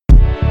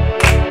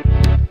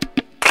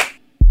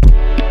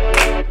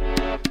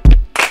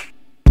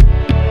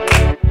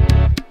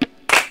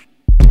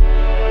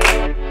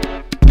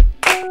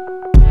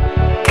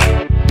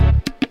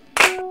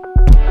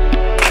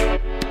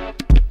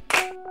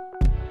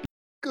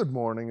Good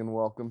morning and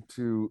welcome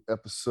to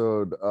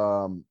episode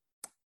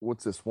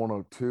what's this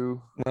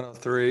 102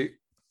 103.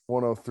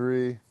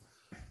 103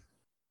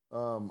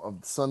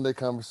 of the Sunday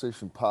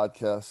Conversation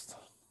podcast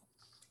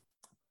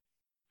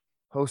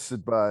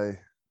hosted by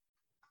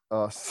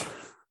us,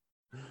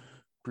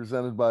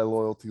 presented by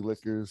Loyalty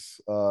Liquors.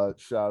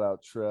 Shout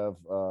out Trev.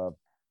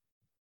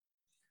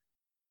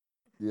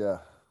 Yeah,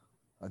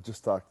 I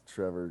just talked to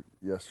Trevor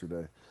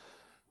yesterday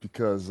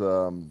because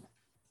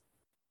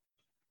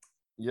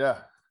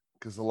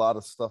because a lot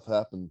of stuff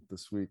happened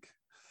this week.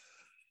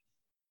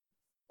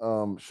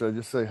 Should I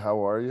just say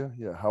how are you?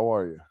 Yeah, how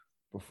are you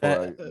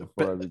before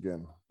I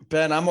begin?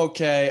 Ben, I'm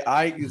okay.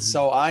 I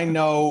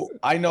know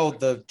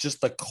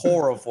the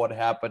core of what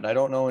happened. I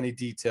don't know any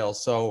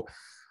details. So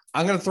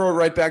I'm gonna throw it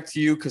right back to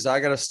you because I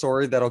got a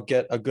story that'll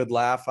get a good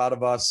laugh out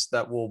of us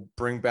that will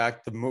bring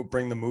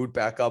the mood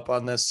back up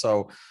on this.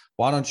 So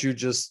why don't you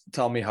just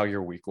tell me how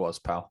your week was,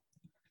 pal?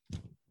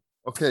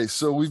 Okay,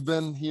 so we've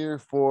been here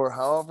for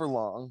however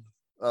long,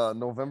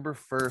 November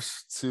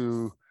 1st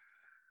to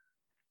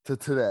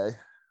today.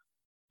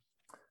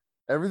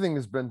 Everything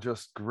has been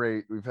just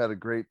great. We've had a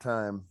great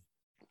time.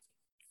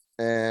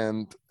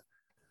 And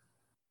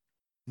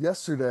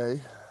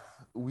yesterday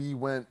we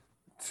went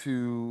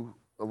to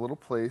a little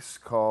place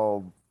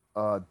called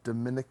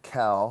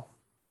Dominical,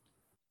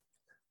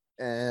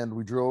 and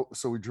we drove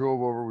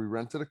over. We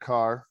rented a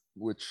car,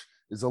 which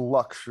is a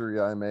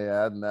luxury, I may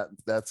add, and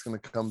that's going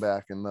to come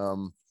back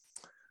and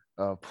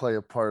play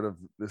a part of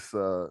this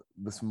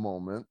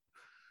moment.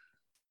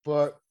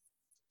 But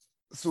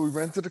so we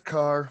rented a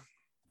car,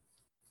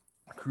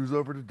 cruise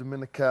over to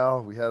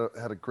Dominical. We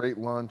had a great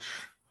lunch,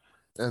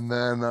 and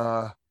then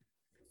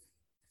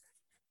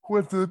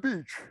went to the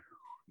beach.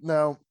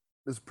 Now,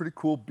 it's a pretty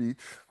cool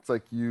beach. It's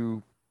like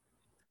you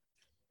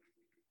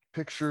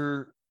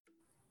picture.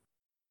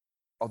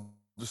 I'll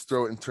just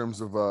throw it in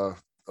terms of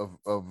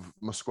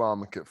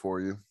Musqueamacet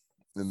for you,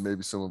 and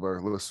maybe some of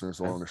our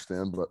listeners will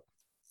understand. But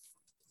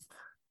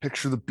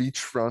picture the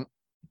beachfront,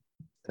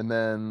 and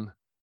then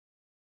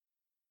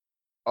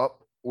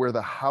up where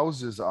the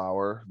houses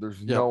are,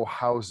 there's no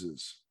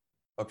houses.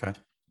 Okay.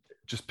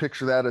 Just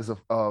picture that as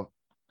a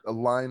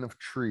line of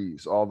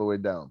trees all the way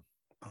down.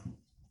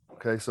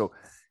 Okay, so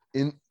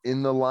in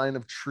the line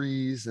of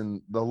trees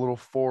and the little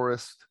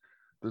forest,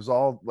 there's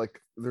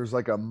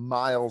like a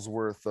mile's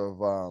worth of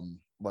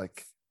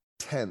like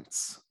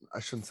tents. I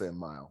shouldn't say a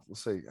mile. We'll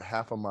say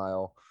half a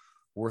mile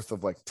worth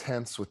of like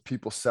tents with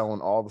people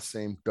selling all the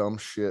same dumb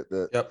shit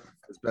that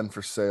has been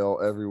for sale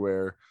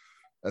everywhere.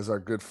 As our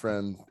good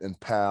friend and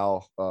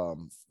pal,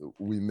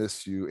 we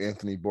miss you,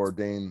 Anthony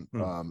Bourdain,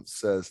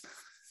 says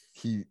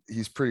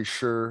he's pretty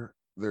sure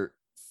there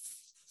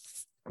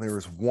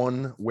was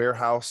one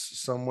warehouse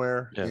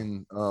somewhere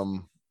in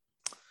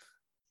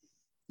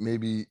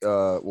maybe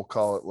we'll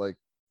call it like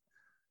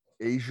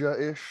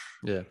Asia-ish,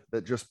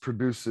 that just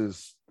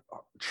produces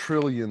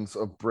trillions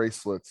of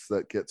bracelets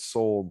that get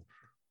sold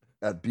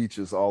at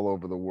beaches all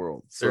over the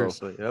world.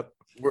 Seriously,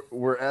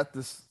 we're at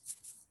this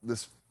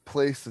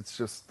place. It's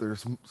just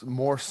there's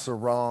more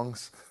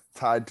sarongs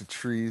tied to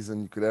trees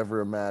than you could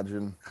ever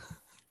imagine,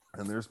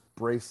 and there's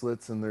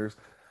bracelets, and there's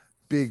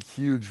big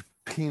huge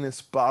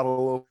penis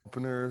bottle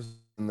openers,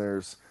 and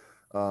there's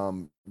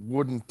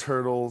wooden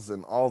turtles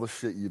and all the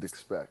shit you'd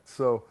expect.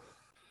 So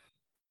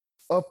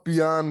up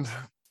beyond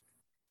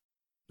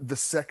the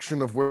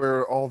section of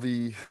where all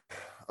the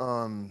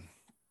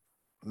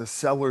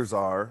sellers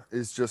are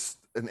is just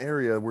an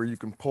area where you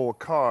can pull a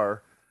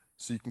car.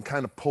 So you can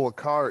kind of pull a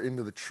car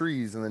into the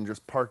trees and then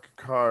just park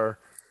a car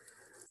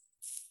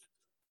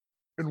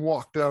and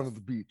walk down to the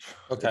beach.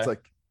 Okay. It's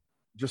like,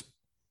 just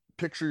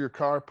picture your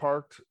car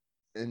parked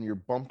and your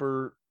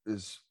bumper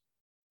is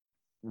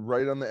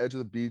right on the edge of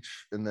the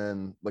beach. And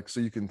then like,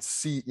 so you can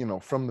see,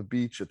 from the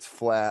beach, it's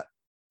flat.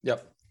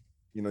 Yep.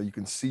 You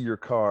can see your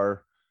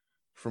car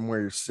from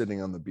where you're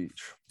sitting on the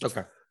beach.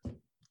 Okay.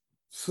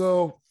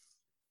 So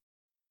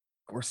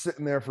we're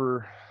sitting there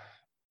for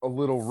a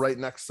little right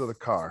next to the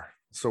car.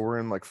 So we're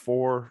in like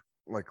four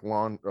like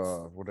lawn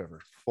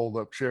fold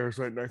up chairs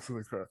right next to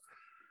the car.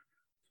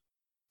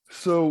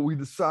 So we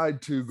decide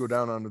to go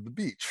down onto the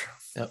beach.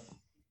 Yep.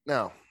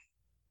 Now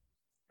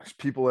there's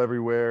people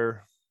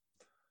everywhere.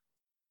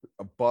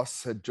 A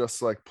bus had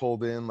just like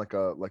pulled in, like they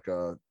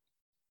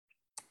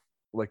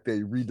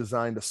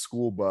redesigned a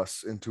school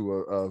bus into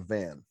a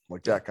van,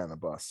 like that kind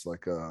of bus,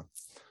 like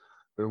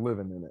they're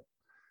living in it.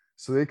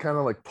 So they kind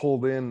of like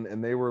pulled in,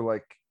 and they were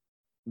like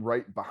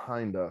right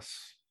behind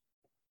us.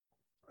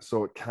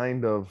 So it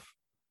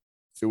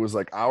was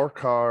like our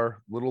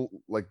car, little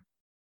like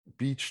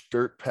beach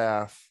dirt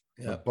path,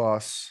 the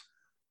bus,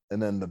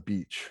 and then the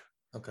beach.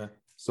 Okay.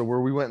 So where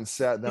we went and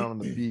sat down on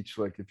the beach,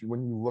 like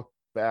when you look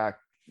back,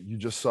 you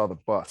just saw the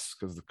bus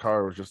because the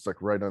car was just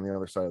like right on the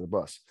other side of the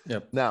bus.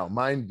 Yep. Now,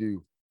 mind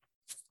you,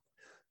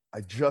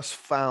 I just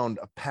found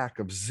a pack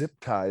of zip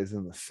ties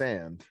in the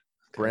sand,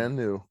 brand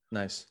new.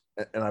 Nice.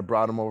 And I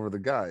brought them over to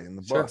the guy in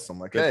the bus. I'm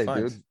like, hey,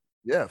 dude.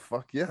 Yeah,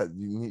 fuck yeah.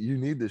 You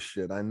need this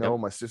shit. I know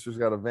my sister's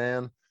got a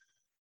van.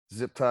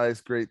 Zip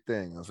ties, great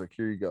thing. I was like,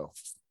 here you go.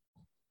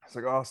 I was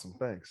like, awesome,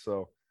 thanks.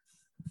 So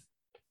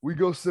we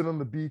go sit on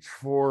the beach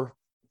for,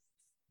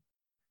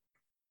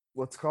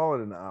 let's call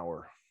it an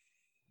hour,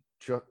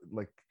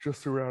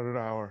 just around an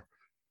hour.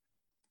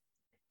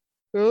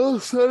 I'm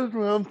sitting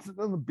on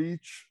the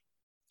beach.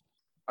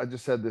 I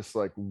just had this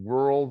like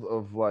world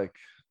of like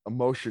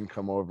emotion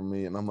come over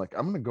me, and I'm like,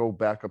 I'm gonna go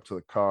back up to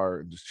the car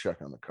and just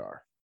check on the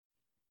car,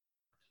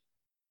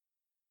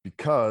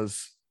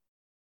 because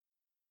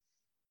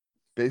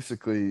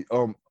basically,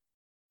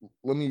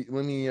 let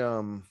me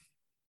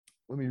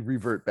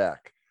revert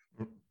back.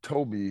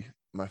 Toby,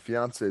 my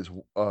fiance's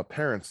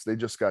parents, they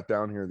just got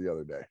down here the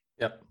other day.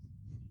 Yep.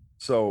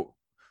 So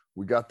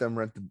we got them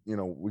rented,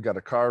 we got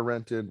a car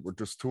rented. We're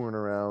just touring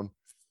around.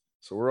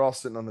 So we're all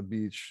sitting on the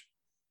beach.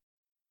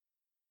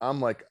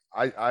 I'm like,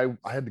 I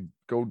had to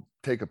go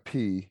take a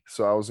pee.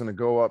 So I was going to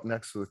go up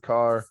next to the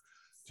car,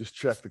 just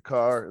check the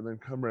car, and then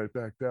come right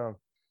back down.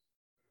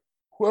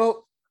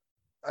 Well,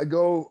 I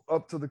go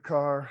up to the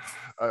car.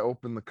 I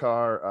open the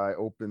car. I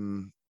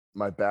open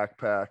my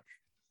backpack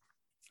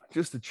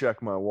just to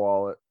check my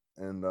wallet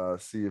and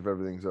see if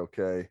everything's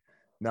okay.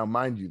 Now,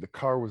 mind you, the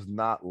car was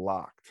not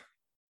locked.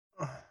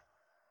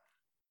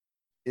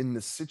 In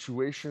the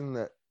situation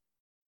that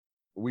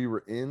we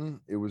were in,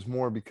 it was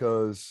more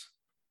because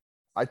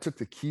I took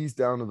the keys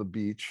down to the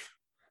beach.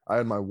 I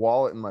had my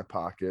wallet in my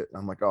pocket.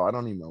 I'm like, oh, I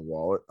don't need my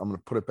wallet. I'm going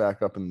to put it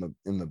back up in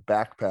the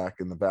backpack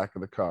in the back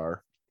of the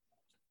car.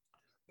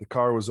 The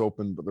car was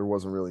open, but there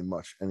wasn't really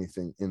much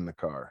anything in the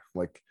car.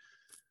 Like,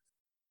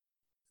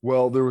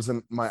 well, there was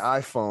my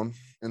iPhone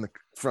in the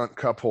front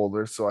cup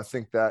holder, so I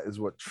think that is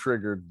what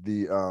triggered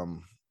the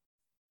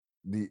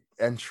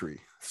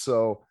entry.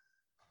 So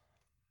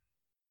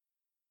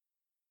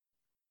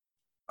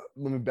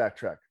let me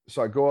backtrack.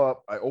 So I go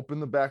up, I open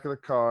the back of the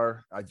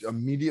car, I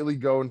immediately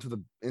go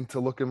into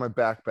look in my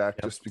backpack,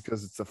 yep, just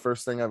because it's the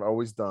first thing I've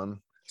always done.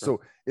 Sure.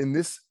 So in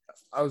this,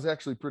 I was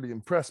actually pretty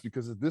impressed,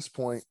 because at this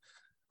point,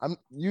 I'm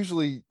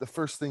usually the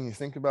first thing you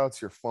think about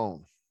is your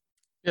phone.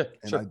 Yeah,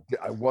 and sure.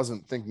 I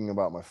wasn't thinking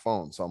about my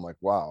phone, so I'm like,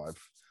 wow,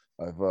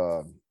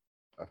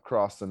 I've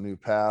crossed a new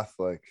path.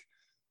 Like,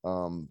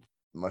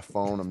 my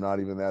phone, I'm not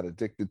even that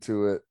addicted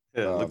to it.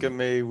 Yeah, look at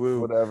me,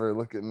 woo. Whatever,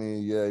 look at me,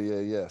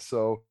 yeah.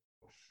 So,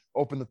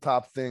 open the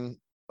top thing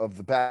of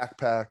the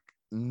backpack,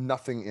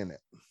 nothing in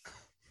it.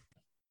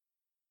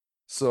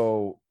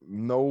 So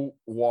no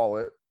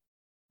wallet,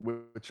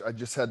 which I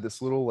just had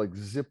this little like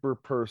zipper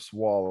purse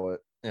wallet.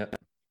 Yeah.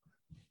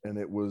 And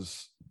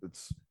it's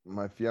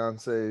my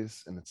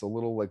fiance's, and it's a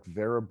little like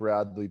Vera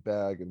Bradley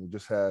bag. And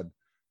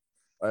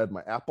I had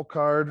my Apple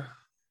card,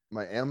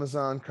 my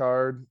Amazon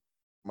card,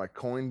 my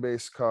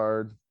Coinbase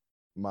card,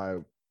 my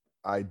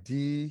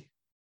ID,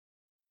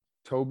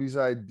 Toby's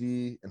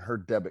ID, and her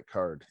debit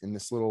card in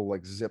this little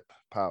like zip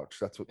pouch.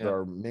 That's what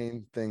our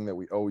main thing that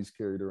we always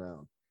carried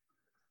around.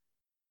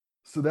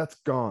 So that's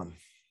gone.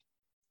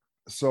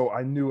 So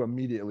I knew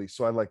immediately.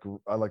 So I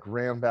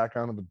ran back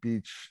onto the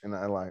beach, and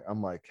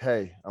I'm like,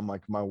 hey,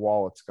 my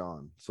wallet's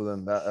gone. So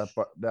then at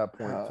that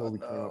point, Toby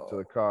came up to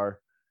the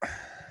car.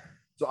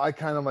 So I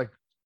kind of like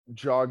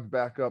jogged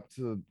back up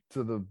to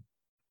the,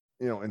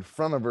 in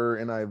front of her,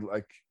 and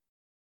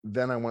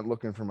then I went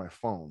looking for my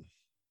phone,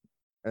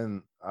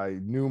 and I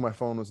knew my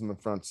phone was in the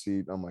front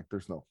seat. I'm like,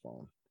 there's no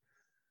phone.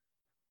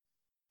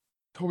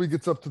 Toby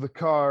gets up to the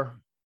car.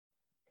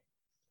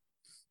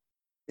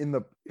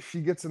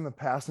 She gets in the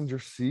passenger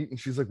seat, and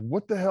she's like,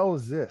 what the hell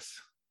is this?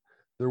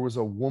 There was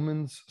a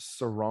woman's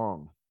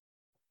sarong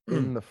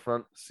in the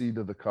front seat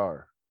of the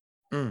car.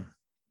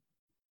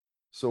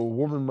 So a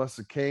woman must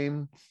have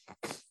came,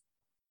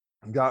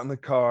 got in the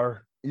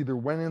car, either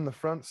went in the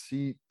front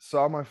seat,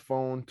 saw my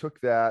phone, took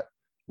that,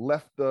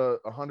 left the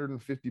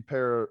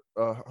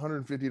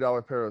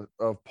 $150 pair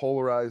of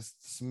polarized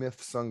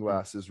Smith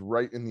sunglasses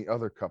right in the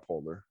other cup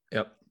holder.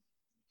 Yep.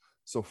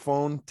 So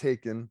phone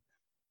taken,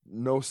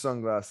 no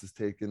sunglasses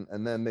taken,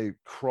 and then they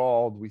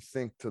crawled, we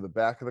think, to the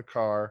back of the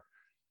car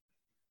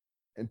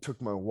and took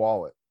my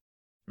wallet.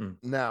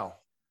 Now,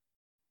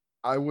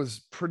 I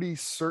was pretty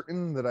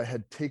certain that I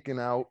had taken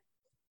out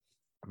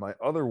my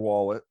other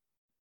wallet,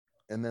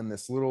 and then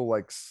this little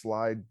like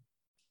slide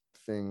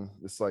thing,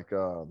 this like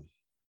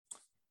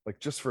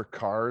just for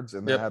cards,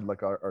 and they had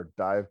like our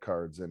dive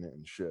cards in it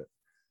and shit.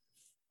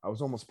 I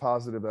was almost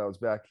positive that I was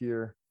back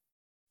here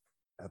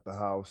at the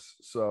house.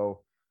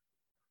 So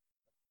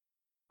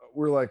I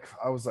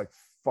was like,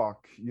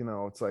 fuck,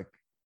 it's like,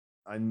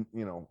 I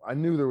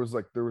knew there was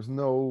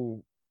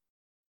no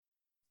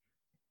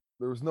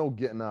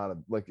getting out of,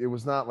 like, it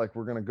was not like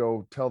we're going to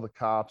go tell the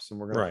cops and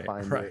we're going to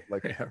find it.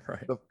 Like,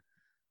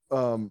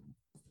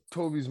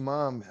 Toby's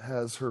mom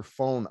has her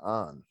phone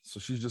on,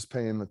 so she's just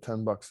paying the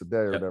 $10 a day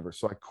or whatever.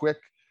 So I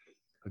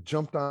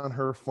jumped on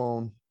her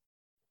phone,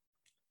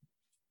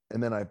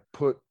 and then I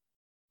put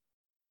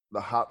the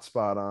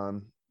hotspot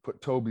on,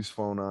 put Toby's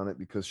phone on it,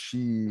 because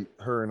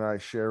her and I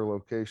share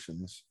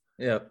locations.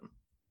 Yep.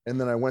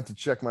 And then I went to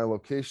check my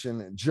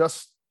location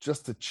just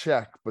to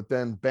check, but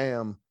then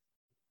bam,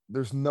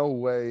 there's no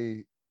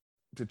way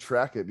to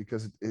track it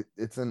because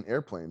it's in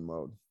airplane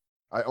mode.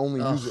 I only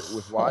use it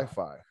with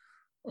Wi-Fi,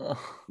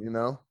 you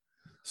know?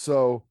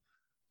 So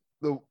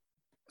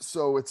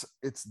it's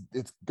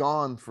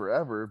gone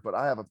forever, but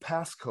I have a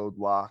passcode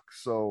lock,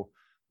 so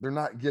they're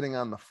not getting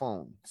on the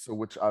phone. So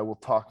which I will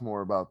talk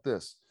more about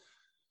this.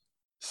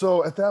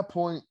 So at that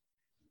point,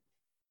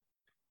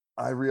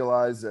 I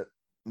realized that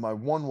my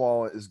one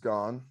wallet is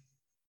gone.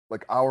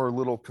 Like our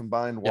little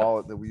combined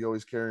wallet that we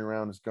always carry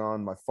around is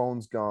gone. My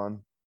phone's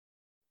gone.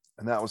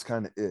 And that was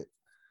kind of it.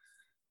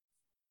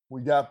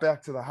 We got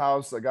back to the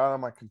house. I got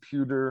on my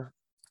computer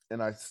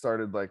and I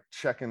started like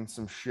checking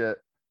some shit,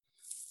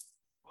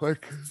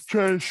 like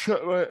trying to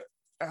shut my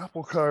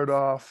Apple Card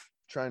off,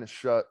 trying to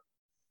shut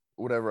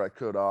whatever I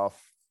could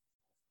off.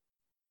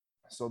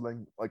 So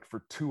then, like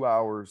for 2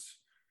 hours,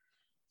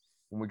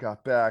 when we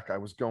got back, I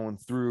was going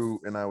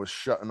through and I was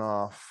shutting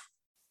off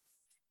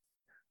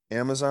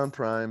Amazon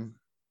Prime.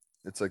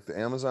 It's like the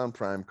Amazon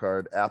Prime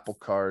card, Apple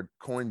Card,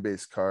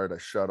 Coinbase card. I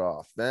shut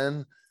off.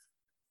 Then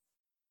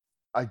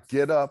I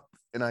get up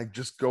and I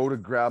just go to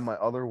grab my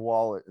other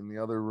wallet in the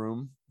other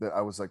room that I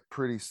was like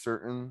pretty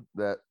certain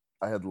that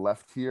I had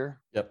left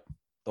here. Yep.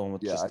 The one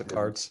with just the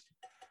cards.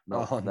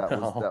 No,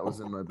 that was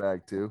in my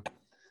bag too.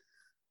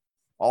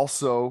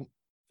 Also,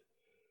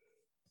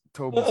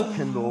 Toby's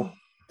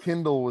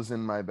Kindle was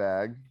in my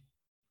bag.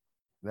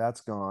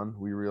 That's gone,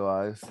 we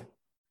realized.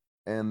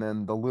 And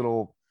then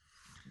the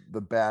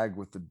bag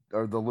with the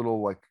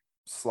little like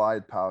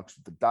slide pouch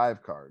with the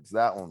dive cards,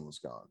 that one was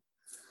gone.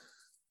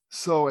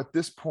 So at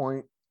this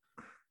point,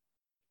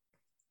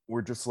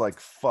 we're just like,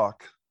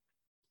 fuck.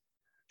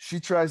 She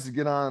tries to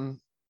get on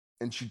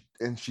and she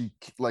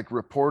like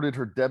reported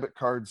her debit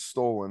card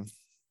stolen.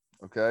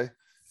 Okay.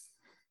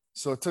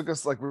 So it took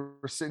us like,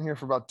 we're sitting here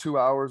for about 2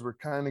 hours. We're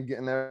kind of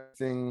getting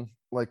everything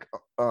like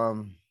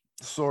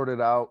sorted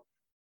out.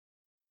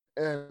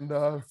 And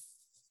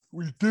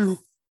we do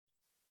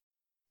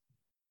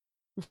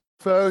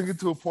finally get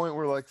to a point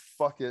where like,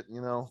 fuck it,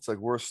 you know, it's like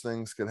worst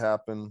things could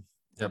happen.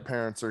 Our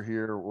parents are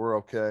here, we're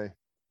okay.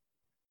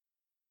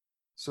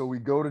 So we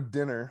go to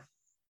dinner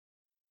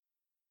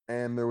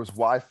and there was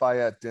Wi-Fi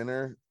at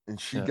dinner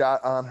and she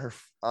got on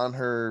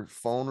her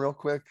phone real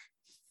quick.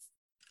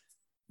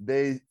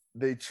 They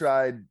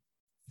tried,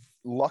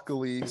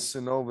 luckily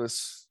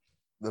Synovus,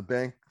 the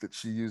bank that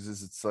she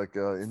uses, it's like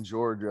in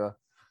Georgia,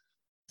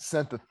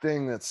 sent a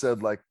thing that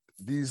said like,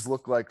 these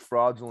look like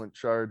fraudulent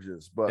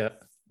charges,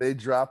 but they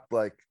dropped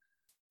like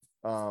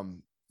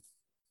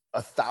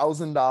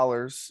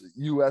 $1,000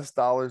 US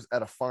dollars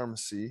at a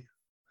pharmacy.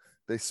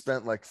 They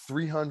spent like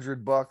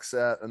 $300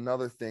 at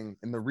another thing.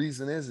 And the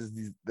reason is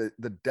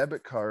the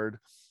debit card,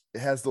 it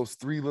has those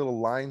 3 little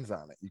lines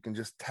on it. You can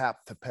just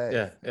tap to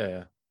pay.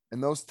 Yeah.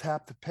 And those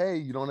tap to pay,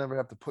 you don't ever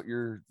have to put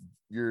your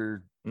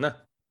PIN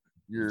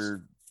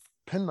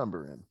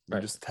number in. You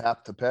just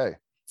tap to pay.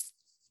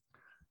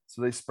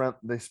 So they spent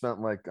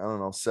like, I don't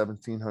know,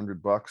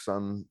 $1,700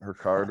 on her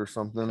card or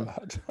something.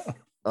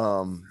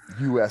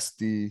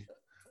 USD.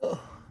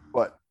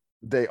 But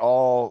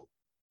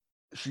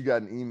she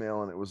got an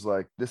email and it was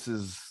like, this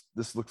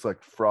looks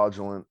like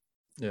fraudulent.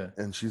 Yeah.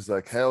 And she's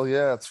like, hell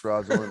yeah, it's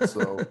fraudulent.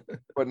 So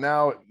but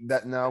now,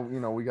 you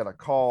know, we got a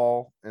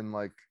call and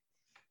like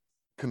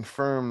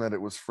confirm that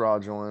it was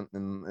fraudulent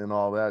and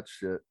all that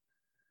shit.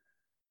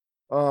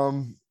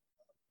 So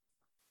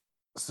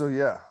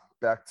yeah,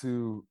 back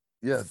to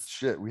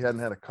shit. We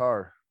hadn't had a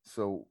car,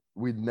 so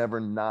we'd never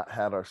not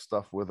had our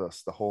stuff with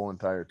us the whole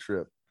entire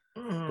trip.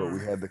 But we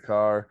had the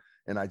car,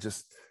 and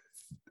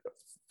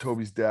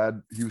Toby's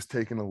dad, he was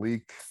taking a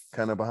leak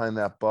kind of behind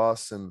that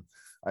bus, and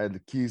I had the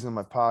keys in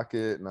my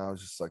pocket, and I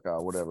was just like,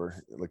 oh,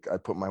 whatever. Like I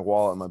put my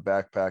wallet in my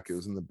backpack. It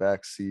was in the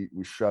back seat.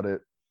 We shut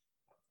it.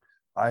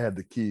 I had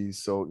the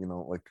keys, so you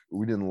know, like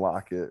we didn't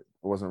lock it.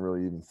 I wasn't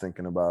really even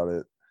thinking about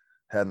it.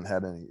 Hadn't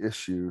had any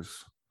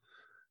issues.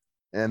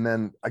 And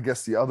then I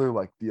guess the other,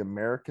 like the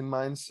American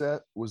mindset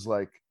was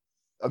like,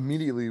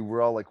 immediately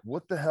we're all like,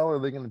 what the hell are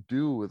they going to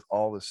do with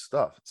all this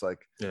stuff? It's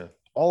like,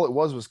 all it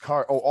was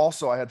car. Oh,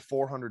 also I had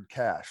 400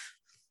 cash.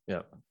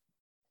 That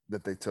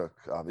they took,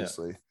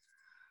 obviously.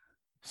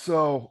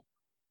 So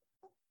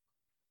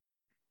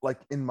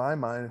like in my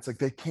mind, it's like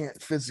they can't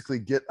physically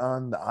get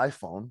on the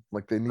iPhone.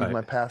 Like they need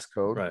my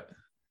passcode. Right.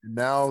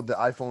 Now the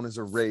iPhone is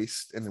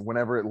erased, and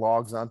whenever it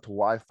logs onto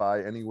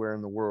Wi-Fi anywhere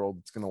in the world,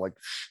 it's gonna like,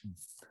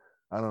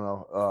 I don't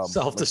know,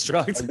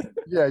 self-destruct.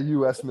 Like,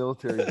 U.S.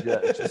 military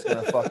jet. It's just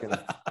gonna fucking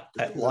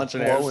launch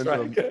an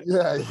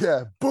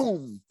airstrike.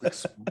 Boom,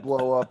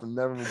 blow up and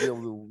never be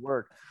able to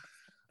work.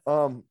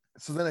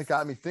 So then it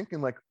got me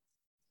thinking, like,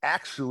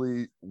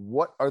 actually,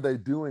 what are they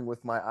doing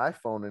with my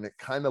iPhone? And it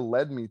kind of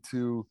led me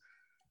to,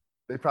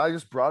 they probably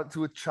just brought it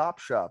to a chop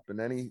shop,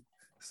 and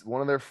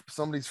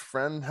somebody's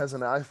friend has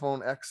an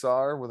iPhone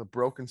XR with a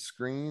broken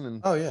screen,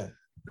 and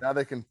now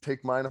they can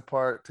take mine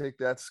apart, take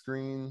that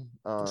screen.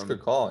 That's a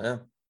good call. Yeah.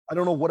 I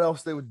don't know what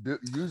else they would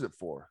use it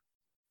for.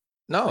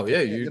 No,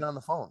 like, you get on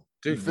the phone.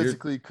 Dude, you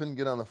physically couldn't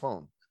get on the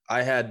phone.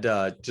 I had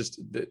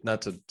just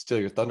not to steal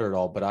your thunder at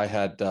all, but I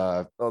had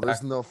Oh,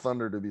 there's no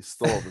thunder to be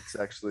stole. It's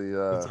actually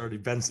it's already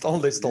been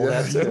stolen. They stole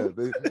that too.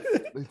 Yeah,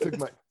 they took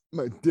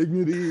my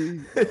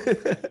dignity.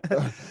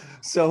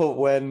 So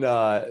when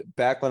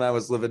back when I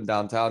was living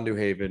downtown New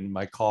Haven,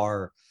 my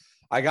car,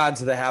 I got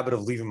into the habit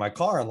of leaving my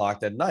car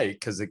unlocked at night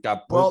because it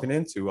got broken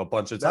into a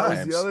bunch of That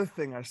times. was the other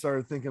thing. I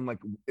started thinking, like,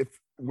 if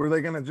were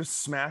they gonna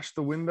just smash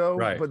the window?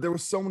 Right. But there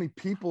was so many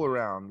people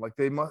around. Like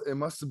it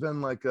must have been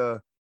like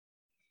a.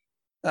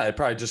 They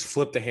probably just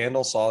flipped the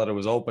handle, saw that it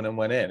was open, and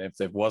went in.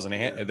 If it wasn't a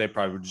hand, they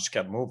probably just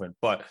kept moving.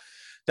 But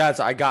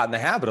I got in the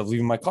habit of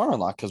leaving my car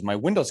unlocked because my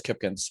windows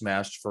kept getting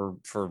smashed for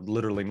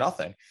literally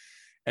nothing.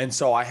 And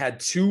so I had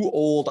 2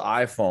 old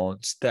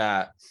iPhones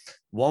that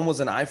one was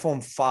an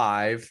iPhone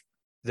 5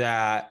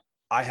 that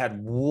I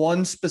had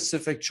one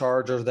specific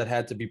charger that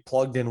had to be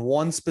plugged in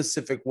one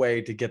specific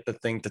way to get the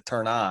thing to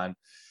turn on.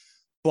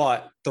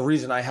 But the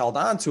reason I held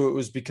on to it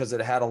was because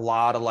it had a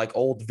lot of like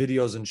old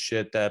videos and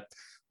shit that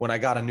when I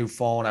got a new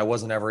phone, I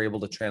wasn't ever able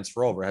to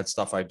transfer over. I had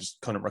stuff I just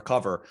couldn't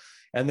recover.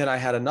 And then I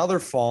had another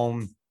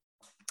phone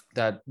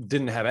that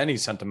didn't have any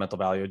sentimental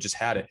value. I just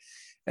had it.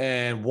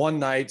 And one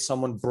night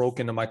someone broke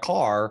into my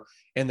car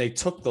and they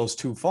took those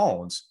 2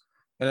 phones.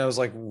 And I was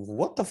like,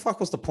 what the fuck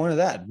was the point of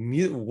that?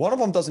 One of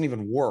them doesn't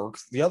even work.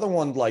 The other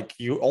one, like,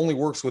 you only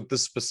works with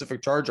this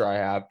specific charger I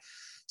have.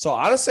 So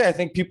honestly, I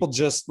think people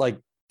just like,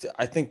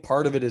 I think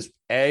part of it is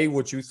A,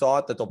 what you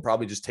thought, that they'll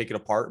probably just take it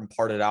apart and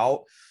part it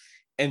out.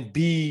 And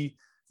B,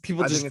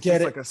 people just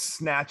get it like a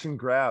snatch and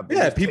grab.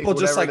 Yeah, people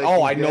just like,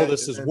 oh, I know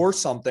this is worth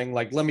something.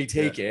 Like, let me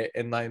take it,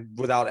 and like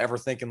without ever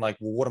thinking, like,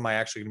 well, what am I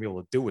actually gonna be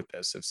able to do with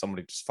this if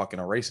somebody just fucking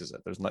erases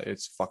it?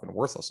 It's fucking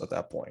worthless at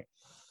that point.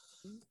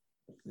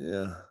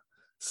 Yeah.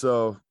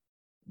 So,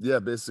 yeah,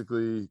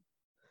 basically,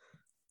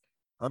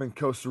 I'm in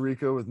Costa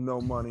Rica with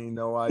no money,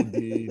 no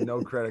ID,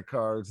 no credit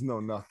cards, no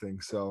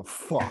nothing. So,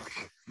 fuck.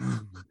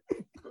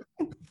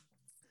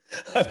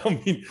 I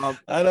don't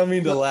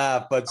mean to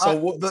laugh, but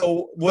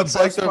what's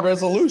like the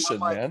resolution,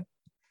 man?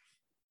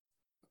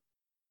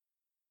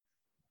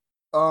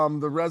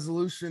 The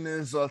resolution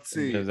is, let's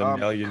see,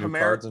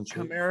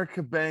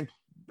 Comerica Bank,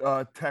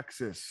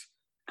 Texas,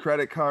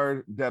 credit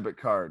card, debit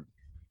card.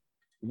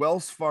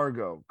 Wells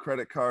Fargo,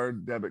 credit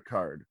card, debit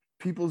card.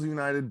 People's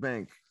United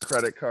Bank,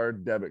 credit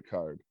card, debit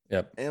card.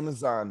 Yep.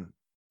 Amazon,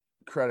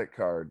 credit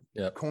card.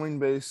 Yep.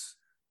 Coinbase,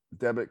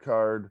 debit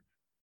card.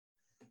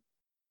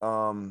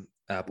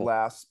 Apple.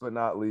 Last but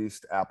not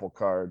least, Apple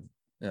Card.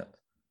 Yeah.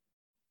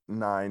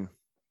 9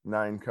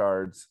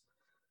 cards.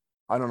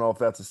 I don't know if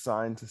that's a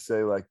sign to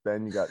say, like,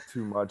 Ben, you got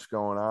too much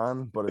going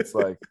on, but it's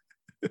like,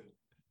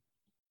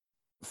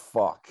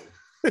 fuck.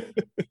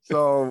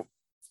 So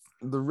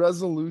the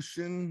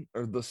resolution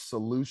or the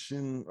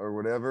solution or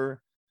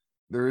whatever,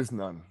 there is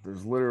none.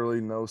 There's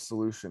literally no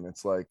solution.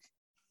 It's like,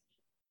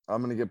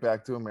 I'm going to get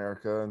back to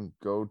America and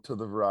go to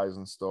the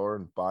Verizon store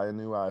and buy a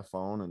new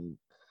iPhone and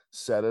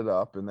set it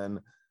up. And then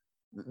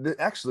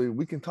actually,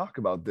 we can talk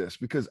about this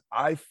because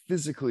I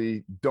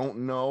physically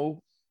don't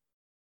know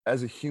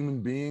as a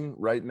human being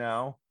right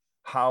now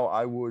how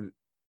I would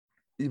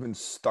even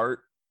start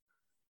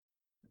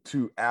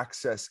to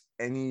access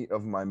any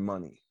of my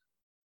money.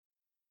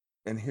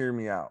 And hear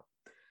me out.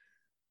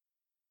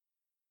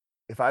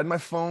 If I had my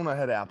phone, I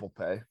had Apple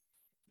Pay,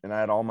 and I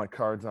had all my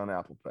cards on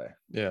Apple Pay.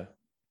 Yeah.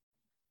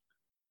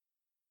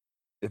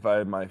 If I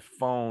had my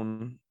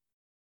phone,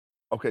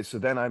 okay, so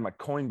then I had my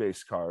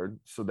Coinbase card,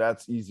 so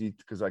that's easy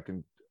because I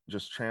can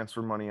just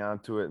transfer money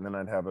onto it, and then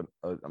I'd have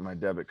my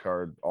debit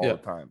card all the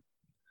time.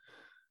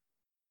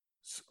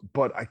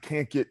 But I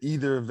can't get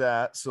either of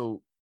that,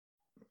 so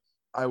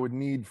I would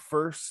need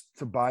first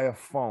to buy a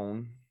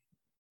phone,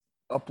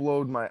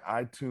 upload my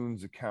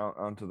iTunes account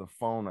onto the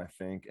phone, I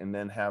think, and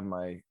then have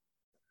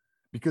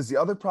because the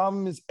other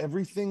problem is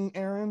everything,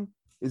 Aaron,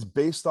 is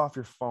based off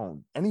your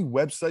phone. Any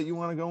website you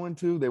want to go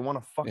into, they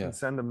want to fucking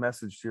send a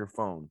message to your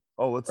phone.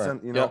 Oh, let's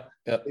send,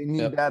 they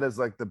need that as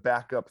like the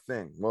backup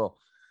thing. Well,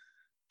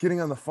 getting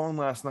on the phone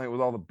last night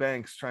with all the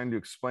banks trying to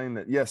explain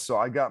that, yes, so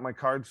I got my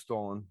card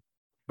stolen,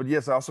 but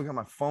yes, I also got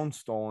my phone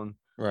stolen.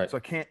 Right. So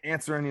I can't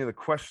answer any of the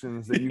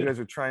questions that you guys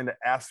are trying to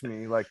ask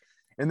me. Like,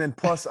 and then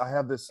plus I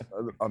have this,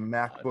 a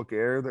MacBook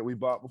Air that we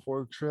bought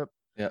before the trip.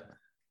 Yeah.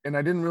 And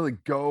I didn't really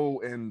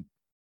go and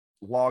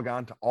log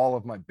on to all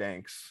of my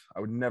banks. I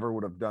would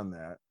have done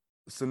that.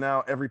 So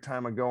now every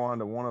time I go on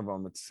to one of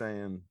them, it's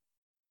saying,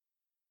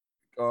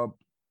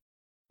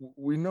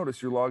 we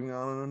notice you're logging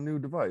on a new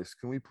device.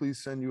 Can we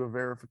please send you a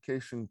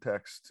verification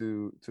text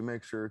to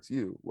make sure it's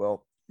you?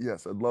 Well,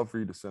 yes, I'd love for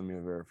you to send me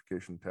a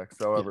verification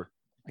text. However,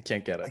 I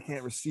can't get it. I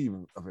can't receive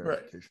a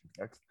verification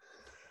text.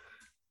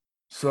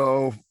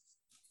 So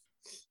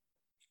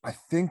I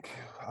think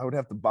I would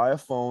have to buy a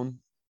phone,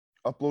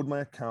 upload my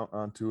account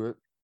onto it.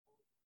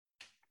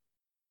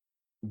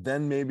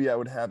 Then maybe I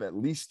would have at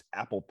least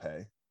Apple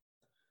Pay.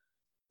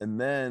 And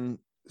then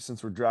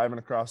since we're driving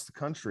across the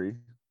country,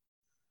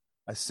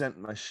 I sent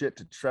my shit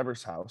to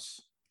Trevor's house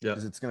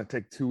because it's going to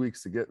take 2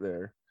 weeks to get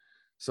there.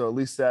 So at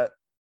least that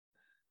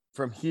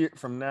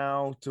from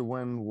now to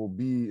when we'll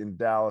be in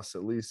Dallas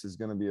at least is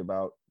going to be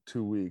about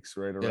 2 weeks,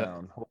 right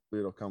around. Yeah. Hopefully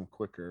it'll come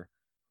quicker.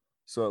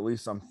 So at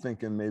least I'm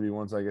thinking maybe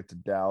once I get to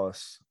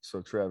Dallas.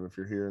 So Trev, if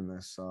you're hearing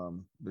this,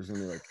 there's gonna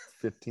be like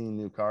 15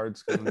 new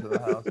cards coming to the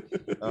house.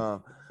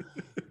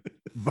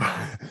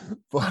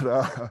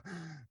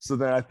 So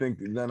then I think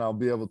then I'll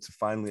be able to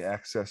finally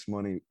access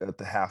money at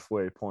the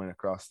halfway point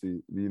across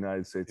the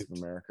United States of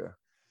America.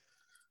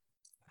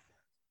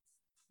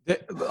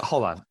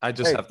 Hold on, I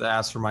just have to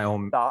ask for my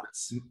own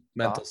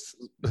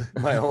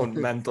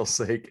mental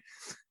sake.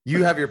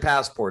 You have your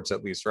passports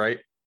at least, right?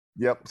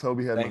 Yep,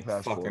 Toby had Thank my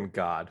passport. Fucking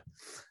God.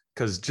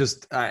 Because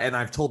just and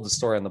I've told the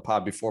story on the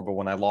pod before, but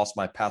when I lost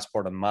my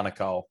passport in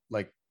Monaco,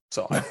 like,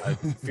 so I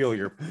feel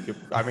you're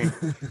I mean,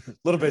 a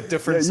little bit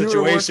different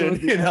situation,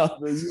 you know,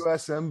 the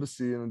U.S.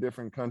 embassy in a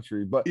different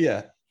country, but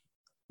yeah.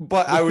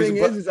 But the thing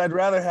is I'd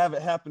rather have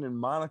it happen in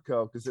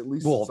Monaco because at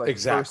least it's like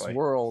first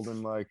world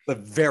and like the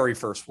very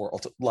first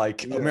world.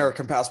 Like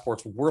American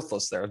passport's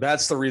worthless there.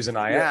 That's the reason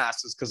I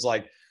asked, is because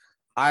like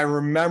I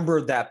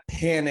remember that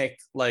panic,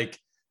 like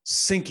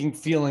sinking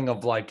feeling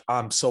of like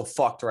I'm so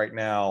fucked right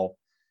now.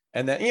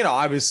 And then, you know,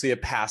 obviously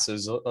it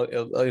passes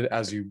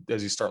as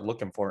you start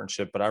looking for it and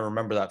shit. But I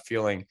remember that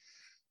feeling.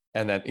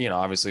 And then, you know,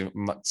 obviously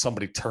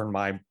somebody turned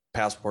my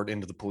passport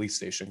into the police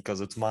station because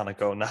it's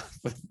Monaco, not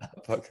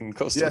fucking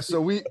Costa Rica. Yeah, so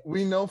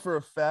we know for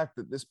a fact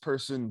that this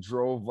person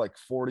drove like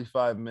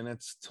 45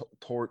 minutes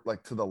toward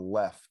like to the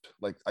left,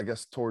 like I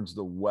guess towards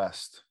the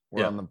west.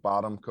 We're on the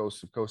bottom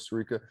coast of Costa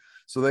Rica.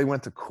 So they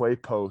went to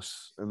Quepos,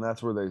 and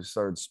that's where they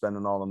started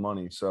spending all the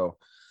money. So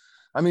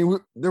I mean,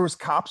 there was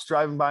cops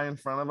driving by in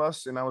front of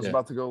us, and I was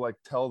about to go like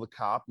tell the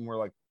cop, and we're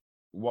like,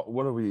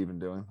 "What are we even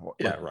doing?"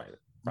 Right.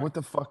 What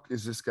the fuck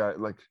is this guy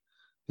like?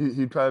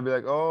 He'd probably be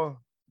like, "Oh,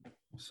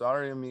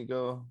 sorry,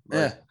 amigo."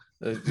 Like,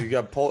 you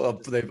got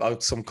pulled. They've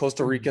some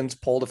Costa Ricans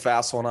pulled a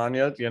fast one on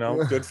you. You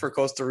know, good for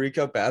Costa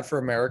Rica, bad for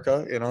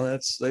America. You know,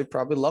 they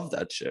probably love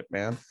that shit,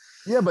 man.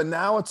 Yeah, but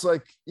now it's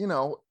like, you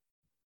know,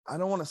 I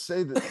don't want to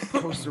say that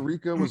Costa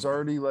Rica was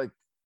already like,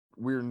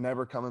 we're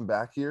never coming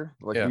back here.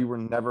 Like we were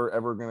never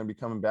ever going to be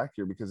coming back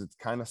here because it's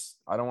kind of,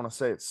 I don't want to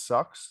say it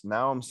sucks.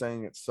 Now I'm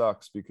saying it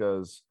sucks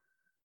because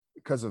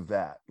of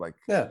that. Like,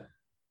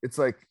 it's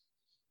like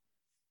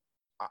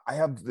I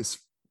have this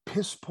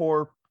piss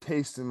poor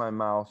taste in my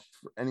mouth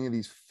for any of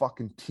these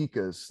fucking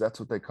ticas. That's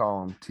what they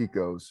call them,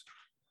 ticos.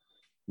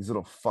 These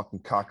little fucking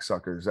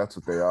cocksuckers. That's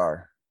what they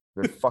are.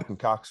 They're fucking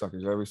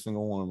cocksuckers, every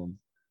single one of them.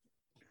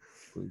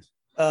 Please.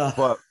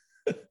 But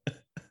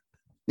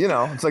you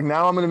know, it's like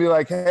now I'm going to be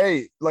like,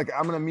 hey, like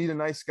I'm going to meet a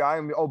nice guy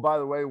and be, oh, by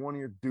the way, one of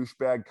your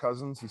douchebag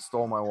cousins, he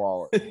stole my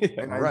wallet.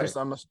 And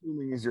I'm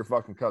assuming he's your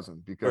fucking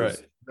cousin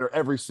because they're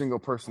every single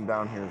person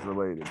down here is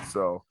related.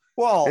 So,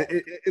 well,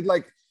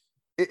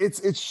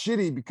 it's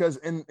shitty because,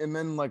 and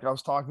then like I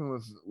was talking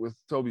with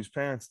Toby's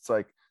parents, it's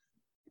like,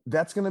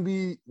 that's going to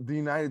be the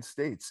United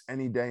States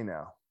any day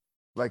now.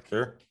 Like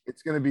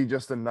it's going to be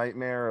just a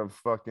nightmare of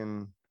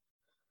fucking,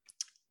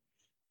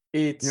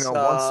 it's, you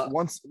know,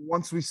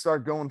 once we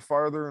start going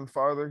farther and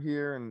farther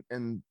here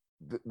and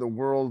the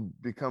world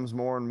becomes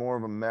more and more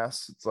of a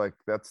mess, it's like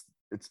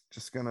it's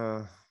just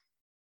gonna,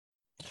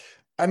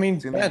 I mean,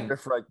 Ben,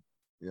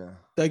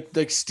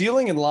 like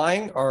stealing and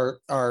lying are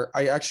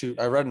I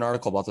read an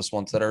article about this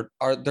once that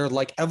they're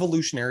like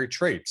evolutionary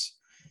traits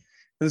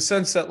in the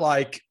sense that,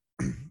 like,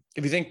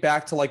 if you think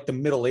back to like the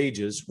Middle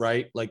Ages,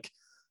 right? Like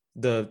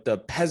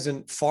the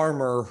peasant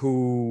farmer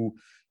who,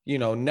 you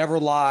know, never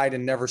lied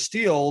and never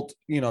stealed,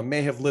 you know,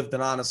 may have lived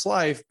an honest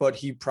life, but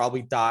he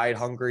probably died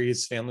hungry.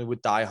 His family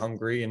would die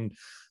hungry, and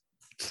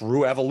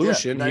through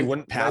evolution, he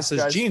wouldn't pass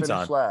his genes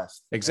on.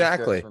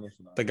 Exactly.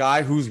 The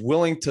guy who's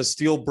willing to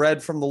steal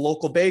bread from the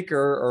local baker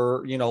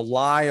or, you know,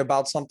 lie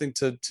about something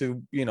to,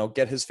 you know,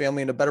 get his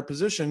family in a better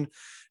position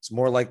is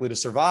more likely to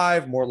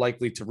survive, more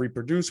likely to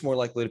reproduce, more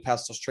likely to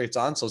pass those traits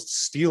on. So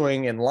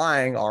stealing and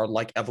lying are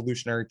like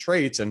evolutionary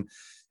traits. And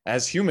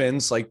as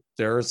humans, like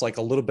there's like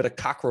a little bit of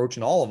cockroach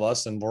in all of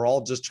us, and we're all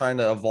just trying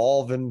to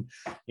evolve and,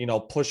 you know,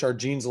 push our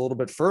genes a little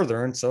bit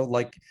further. And so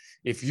like,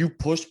 if you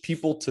push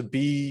people to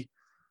be,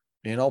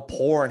 you know,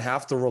 poor and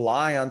have to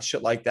rely on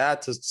shit like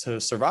that to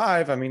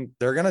survive, I mean,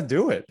 they're going to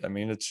do it. I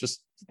mean, it's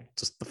just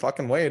the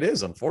fucking way it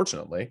is,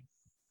 unfortunately.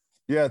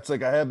 Yeah. It's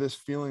like, I have this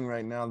feeling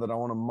right now that I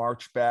want to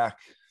march back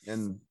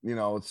and, you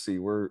know, let's see,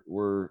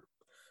 we're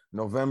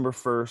November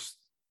 1st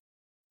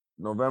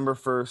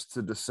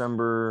to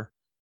December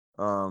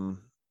 17th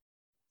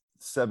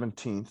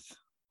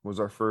was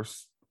our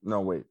first,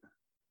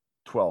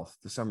 12th,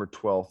 December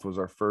 12th was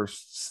our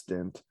first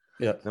stint.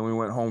 Yeah. Then we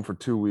went home for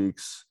 2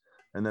 weeks,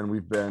 and then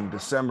we've been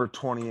December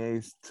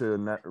 28th to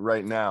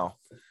right now.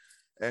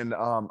 And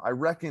I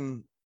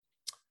reckon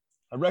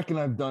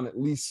I've done at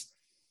least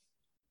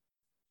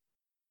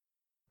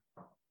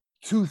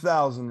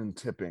 2,000 in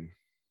tipping,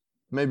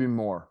 maybe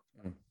more.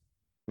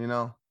 You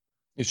know,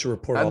 you should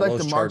report all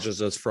those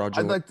charges as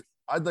fraudulent.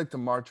 I'd like to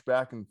march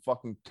back and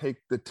fucking take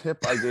the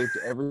tip I gave to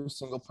every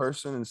single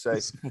person and say,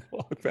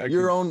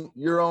 your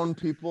own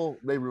people,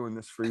 they ruined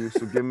this for you,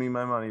 so give me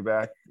my money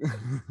back.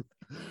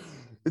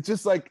 it's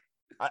just like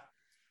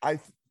I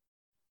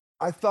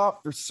I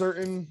thought for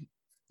certain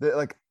that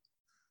like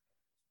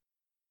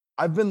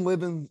I've been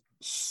living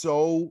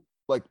so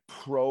like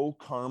pro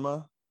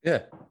karma.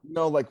 Yeah. You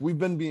know, like we've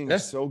been being Yeah.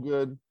 so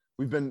good.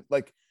 We've been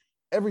like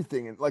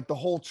everything and like the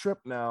whole trip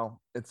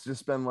now, it's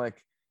just been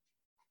like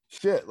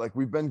shit. Like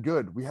we've been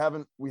good. We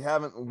haven't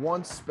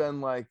once been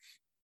like,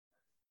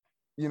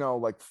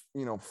 like,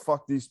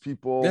 fuck these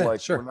people. Yeah,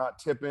 Like sure. we're not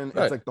tipping.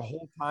 Right. It's like the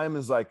whole time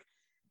is like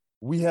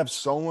we have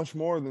so much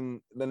more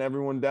than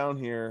everyone down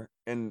here,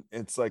 and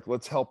it's like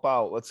let's help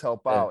out.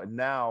 Yeah. And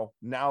now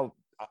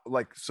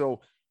like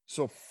so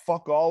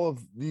fuck all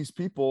of these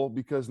people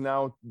because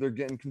now they're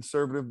getting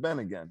conservative Ben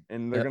again,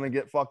 and they're Yep. gonna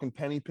get fucking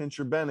penny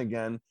pincher Ben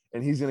again,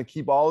 and he's gonna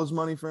keep all his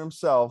money for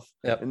himself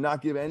Yep. and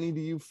not give any to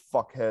you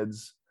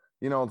fuckheads.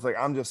 It's like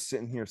I'm just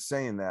sitting here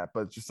saying that,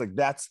 but it's just like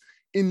that's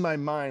in my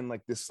mind,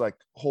 like this like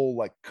whole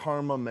like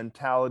karma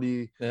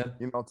mentality. Yeah.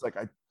 It's like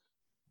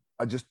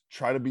I just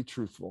try to be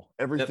truthful.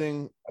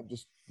 Everything I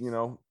just,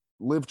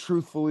 live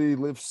truthfully,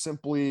 live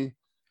simply,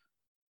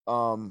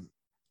 and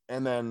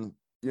then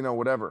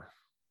whatever.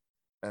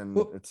 And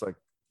Well, it's like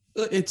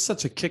it's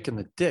such a kick in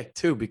the dick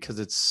too, because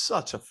it's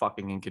such a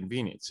fucking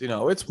inconvenience.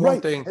 It's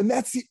one thing. And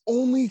that's the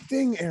only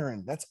thing,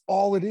 Aaron. That's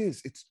all it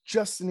is. It's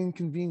just an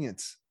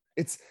inconvenience.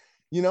 It's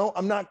I don't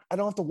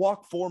have to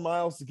walk 4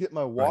 miles to get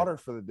my water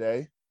for the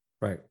day.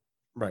 Right.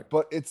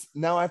 But it's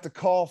now I have to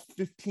call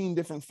 15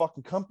 different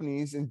fucking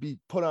companies and be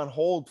put on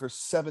hold for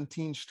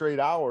 17 straight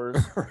hours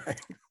Right.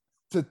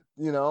 to,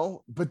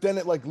 but then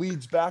it like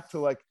leads back to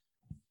like,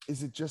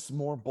 is it just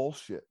more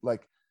bullshit?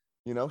 Like,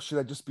 should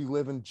I just be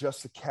living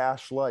just a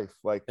cash life?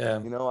 Like, Yeah.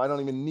 I don't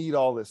even need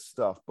all this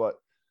stuff, but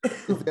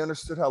if they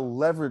understood how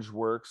leverage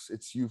works,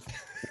 it's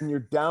when you're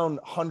down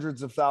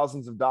hundreds of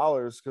thousands of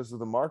dollars because of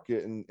the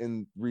market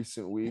in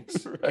recent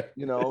weeks, Right.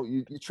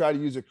 you try to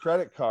use a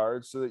credit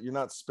card so that you're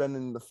not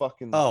spending the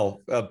fucking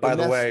by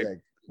the way,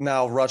 egg.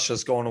 now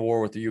Russia's going to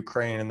war with the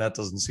Ukraine, and that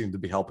doesn't seem to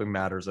be helping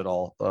matters at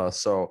all.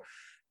 So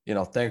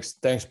thanks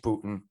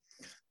Putin.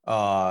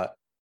 But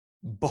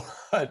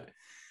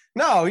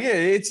no, yeah,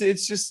 it's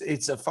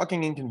a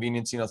fucking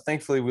inconvenience.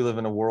 Thankfully we live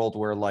in a world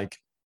where like,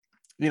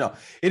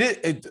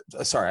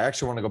 sorry, I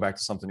actually want to go back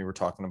to something you were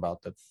talking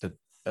about that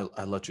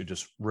I let you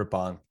just rip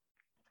on.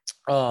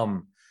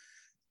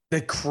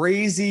 The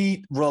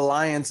crazy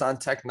reliance on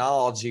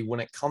technology when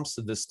it comes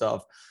to this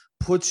stuff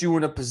puts you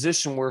in a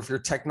position where if your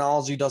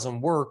technology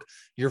doesn't work,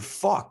 you're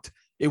fucked.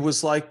 It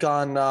was like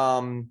on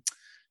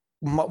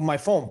my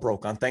phone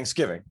broke on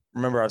Thanksgiving.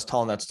 Remember, I was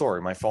telling that story.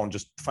 My phone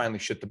just finally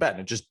shit the bed, and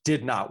it just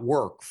did not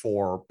work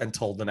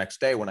until the next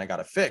day when I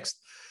an it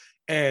fixed.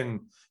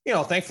 And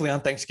thankfully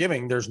on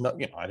Thanksgiving, there's no,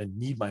 I didn't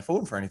need my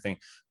phone for anything.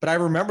 But I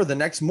remember the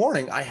next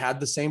morning I had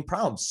the same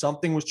problem.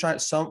 Something was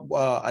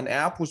an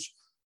app was,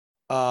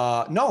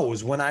 no, it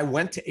was when I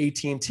went to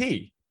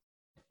AT&T.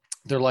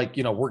 They're like,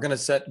 we're going to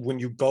set, when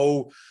you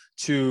go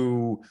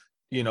to,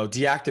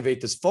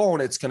 deactivate this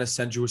phone, it's going to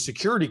send you a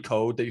security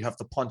code that you have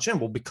to punch in.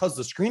 Well, because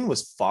the screen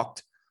was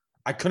fucked,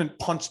 I couldn't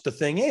punch the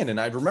thing in.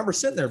 And I remember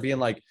sitting there being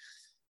like,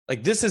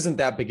 this isn't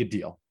that big a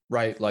deal.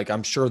 Right. Like,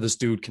 I'm sure this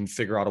dude can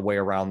figure out a way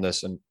around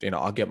this and,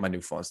 I'll get my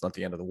new phone. It's not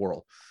the end of the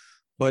world.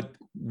 But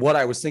what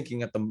I was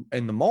thinking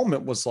in the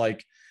moment was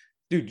like,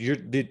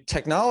 dude, the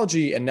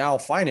technology and now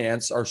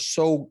finance are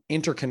so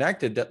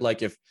interconnected that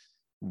like, if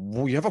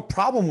you have a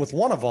problem with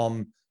one of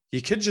them,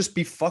 you could just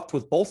be fucked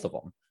with both of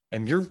them.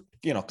 And you're,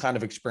 kind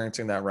of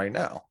experiencing that right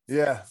now.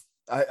 Yeah.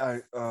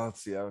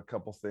 Let's see. I have a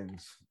couple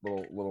things,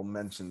 little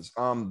mentions.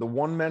 The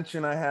one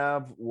mention I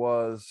have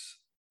was,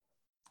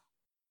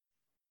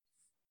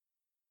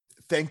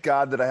 thank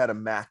God that I had a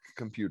Mac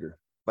computer.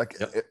 Like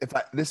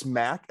this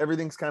Mac,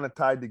 everything's kind of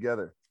tied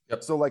together.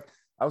 Yep. So like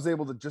I was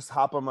able to just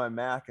hop on my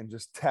Mac and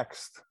just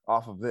text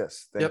off of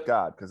this. Thank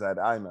God. Cause I had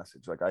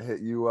iMessage. Like I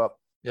hit you up,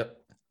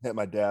 hit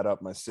my dad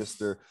up, my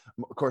sister.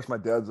 Of course, my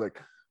dad's like,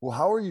 well,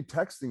 how are you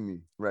texting me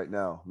right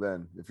now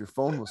then if your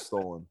phone was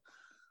stolen?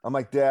 I'm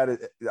like, Dad,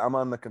 I'm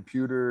on the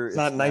computer. It's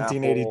not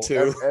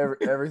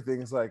 1982.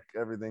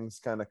 Everything's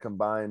kind of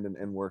combined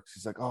and works.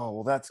 He's like, oh,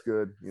 well, that's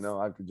good.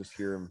 I could just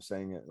hear him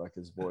saying it, like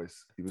his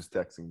voice. He was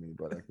texting me,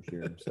 but I could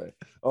hear him say,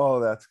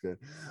 oh, that's good.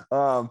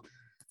 The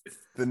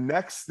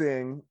next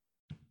thing,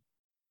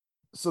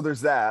 so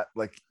there's that,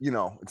 like,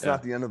 it's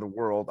not the end of the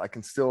world. I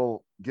can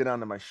still get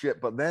onto my shit.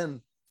 But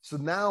then, so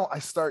now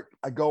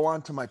I go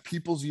on to my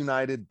People's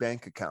United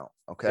bank account.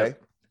 Okay.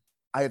 Yep.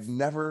 I had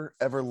never,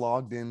 ever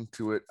logged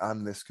into it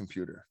on this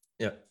computer.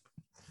 Yeah.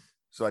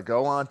 So I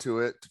go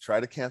onto it to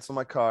try to cancel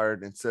my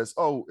card, and it says,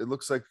 oh, it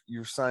looks like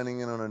you're signing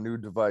in on a new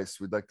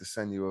device. We'd like to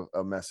send you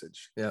a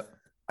message. Yeah.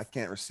 I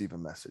can't receive a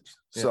message.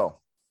 Yeah. So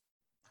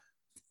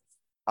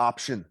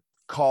option,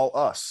 call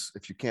us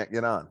if you can't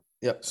get on.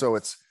 Yep. So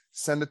it's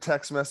send a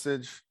text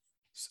message.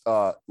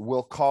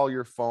 We'll call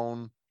your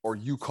phone, or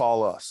you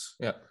call us.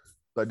 Yeah.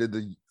 So I did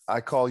the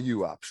I call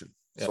you option.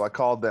 Yep. So I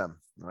called them.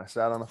 And I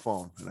sat on the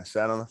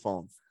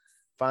phone,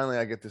 Finally,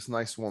 I get this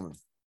nice woman.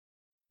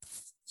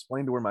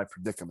 Explain to her my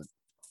predicament.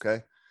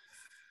 Okay.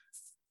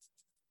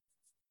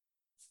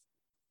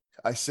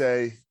 I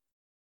say,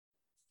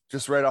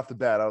 just right off the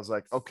bat, I was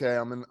like,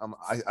 okay,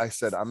 I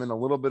said, I'm in a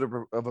little bit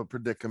of a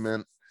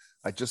predicament.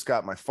 I just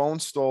got my phone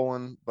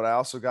stolen, but I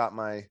also got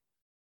my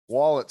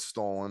wallet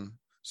stolen.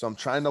 So I'm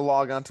trying to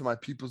log onto my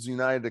People's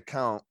United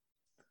account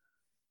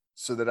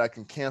so that I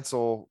can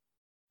cancel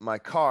my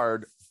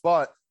card.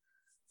 But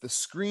the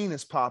screen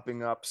is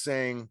popping up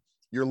saying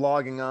you're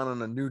logging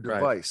on a new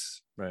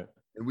device. Right.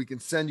 And we can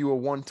send you a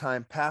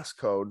one-time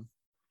passcode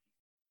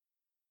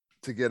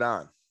to get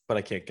on. But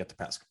I can't get the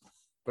passcode.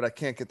 But I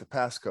can't get the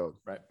passcode.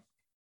 Right.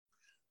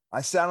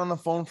 I sat on the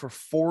phone for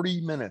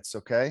 40 minutes.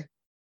 Okay.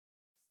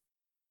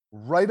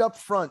 Right up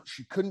front,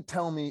 she couldn't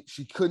tell me.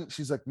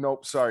 She's like,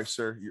 nope, sorry,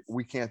 sir.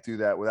 We can't do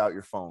that without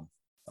your phone.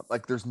 I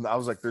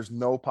was like, there's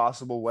no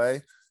possible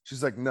way.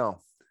 She's like,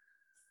 no.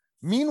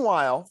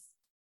 Meanwhile,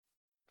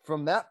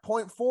 from that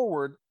point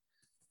forward,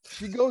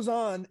 she goes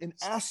on and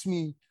asks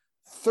me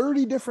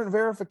 30 different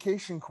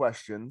verification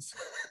questions,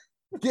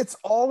 gets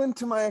all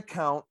into my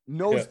account,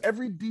 knows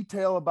every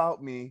detail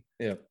about me,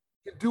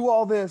 do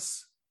all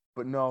this,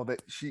 but no,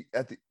 that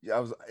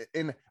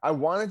I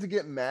wanted to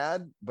get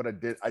mad, but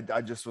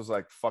I just was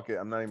like, fuck it.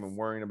 I'm not even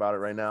worrying about it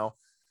right now.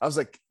 I was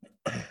like,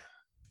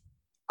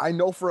 I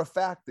know for a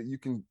fact that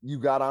you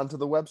got onto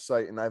the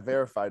website and I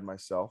verified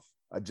myself.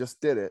 I just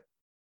did it.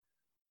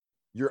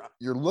 You're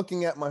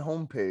looking at my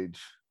homepage,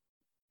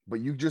 but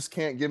you just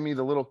can't give me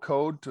the little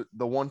code to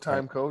the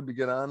one-time code to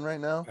get on right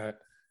now. Right.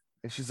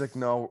 And she's like,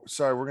 no,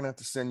 sorry, we're going to have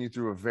to send you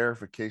through a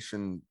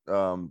verification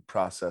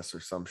process or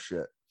some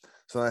shit.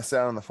 So then I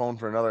sat on the phone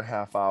for another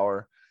half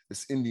hour.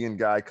 This Indian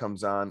guy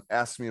comes on,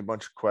 asks me a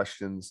bunch of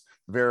questions,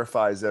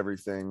 verifies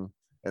everything.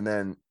 And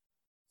then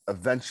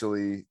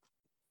eventually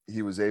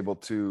he was able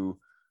to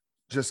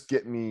just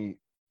get me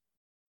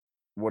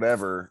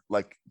whatever,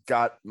 like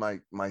got my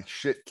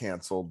shit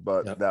canceled,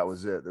 but that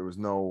was it. There was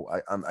no,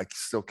 I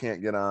still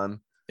can't get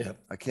on.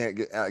 I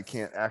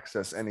can't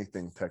access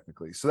anything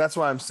technically. So that's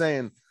why I'm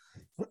saying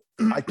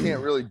I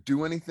can't really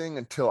do anything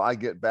until I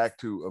get back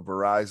to a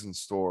Verizon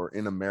store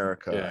in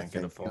America. I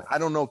think. I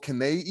don't know. Can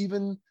they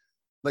even,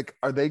 like,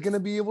 are they going to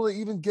be able to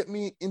even get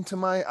me into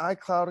my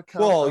iCloud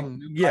account? Well,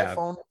 yeah.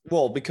 iPhone?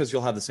 Well, because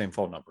you'll have the same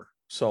phone number.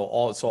 So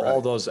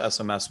all those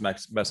SMS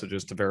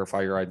messages to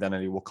verify your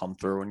identity will come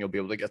through and you'll be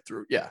able to get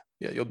through. Yeah.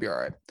 You'll be all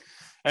right.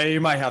 And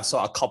you might have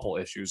a couple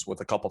issues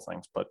with a couple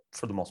things, but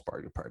for the most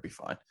part, you'll probably be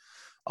fine.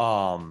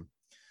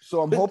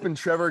 So I'm hoping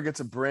Trevor gets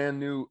a brand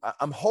new.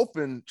 I'm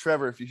hoping,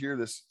 Trevor, if you hear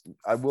this,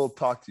 I will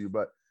talk to you,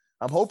 but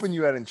I'm hoping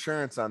you had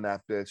insurance on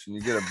that bitch and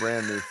you get a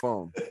brand new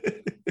phone.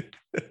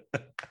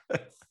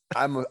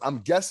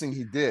 I'm guessing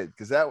he did,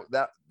 because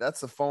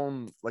that's a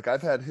phone. Like,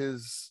 I've had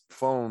his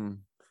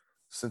phone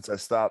since I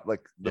stopped,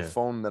 like the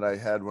phone that I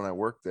had when I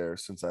worked there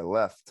since I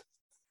left.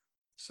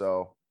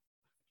 So,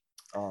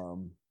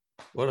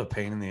 what a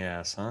pain in the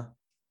ass, huh?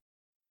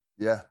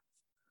 Yeah.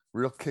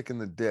 Real kick in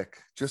the dick.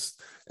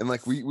 Just, and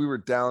like we were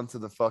down to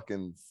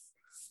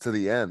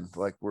the end.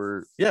 Like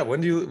when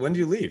do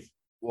you leave?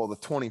 Well, the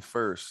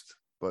 21st,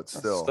 but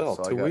still so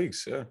 2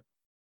 weeks. Yeah.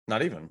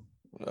 Not even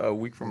a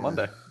week from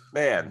Monday.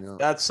 Man,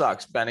 that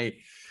sucks,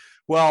 Benny.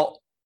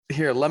 Well,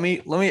 here, let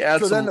me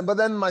add But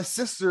then my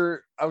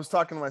sister, I was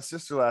talking to my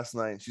sister last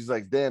night, and she's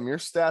like, damn, your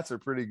stats are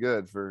pretty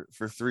good for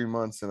 3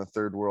 months in a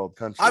third world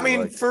country. I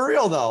mean, for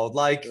real though,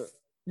 like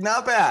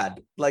not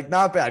bad.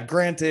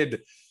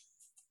 Granted,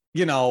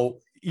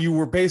 you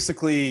were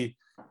basically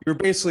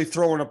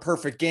throwing a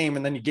perfect game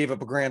and then you gave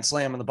up a grand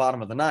slam in the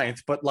bottom of the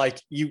ninth, but like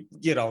you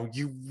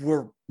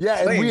were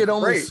and we had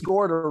only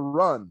scored a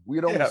run. We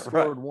had only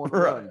scored one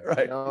run.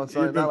 Right.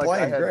 So you've been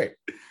playing great.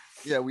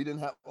 Yeah, we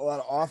didn't have a lot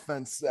of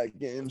offense that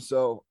game,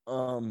 so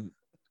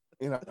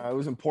it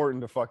was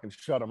important to fucking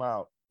shut them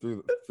out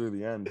through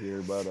the end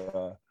here.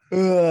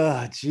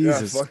 But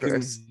Jesus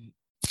Christ.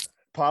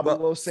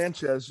 Pablo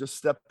Sanchez just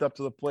stepped up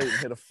to the plate and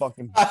hit a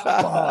fucking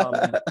bomb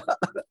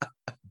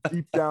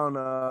deep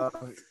down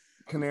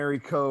Canary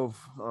Cove.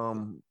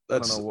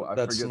 That's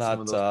not some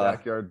of those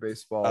backyard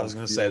baseball. I was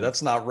going to say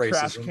that's not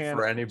racism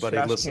for anybody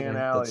listening.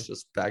 That's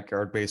just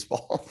backyard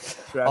baseball.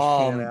 Trash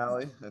Can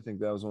Alley. I think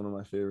that was one of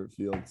my favorite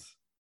fields.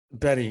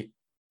 Benny,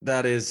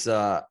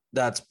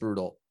 that's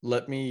brutal.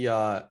 Let me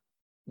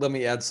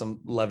add some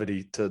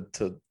levity to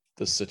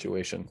this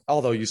situation.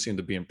 Although you seem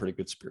to be in pretty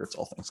good spirits,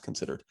 all things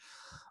considered.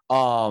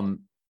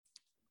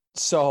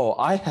 So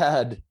I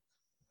had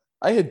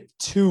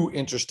 2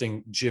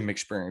 interesting gym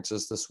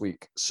experiences this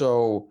week.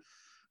 So,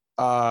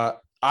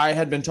 I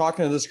had been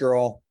talking to this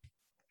girl,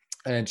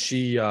 and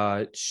she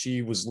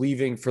was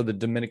leaving for the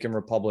Dominican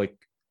Republic,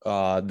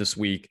 this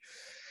week.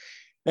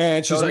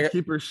 And she's like,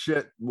 keep her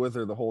shit with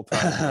her the whole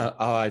time.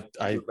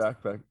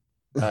 Backpack.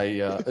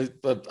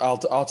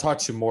 I'll talk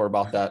to you more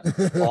about that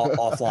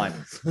offline.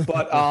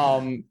 But,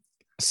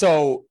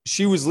 so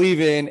she was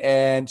leaving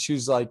and she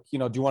was like,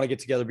 do you want to get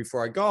together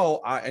before I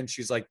go? And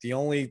she's like, the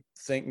only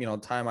thing,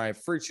 time I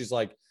have free, she's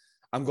like,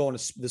 I'm going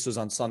to, this was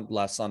on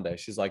last Sunday.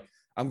 She's like,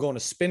 I'm going to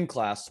spin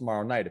class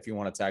tomorrow night if you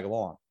want to tag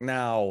along.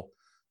 Now,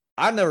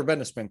 I've never been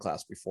to spin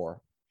class before.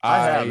 I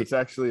have. It's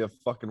actually a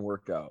fucking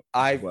work.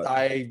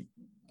 I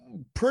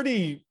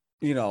pretty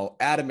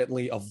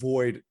adamantly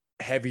avoid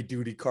heavy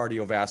duty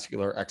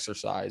cardiovascular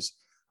exercise.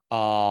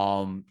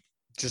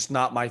 Just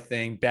not my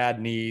thing. Bad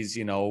knees,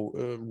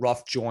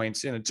 rough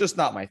joints, just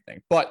not my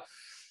thing. But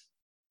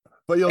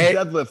you'll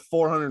deadlift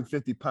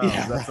 450 pounds.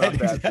 Yeah, That's right,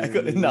 not bad.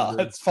 exactly. No,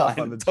 it's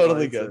fine.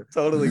 Totally good.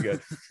 Totally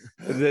good.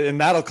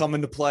 And that'll come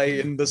into play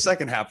in the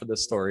second half of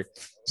this story.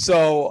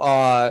 So,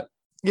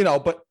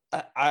 but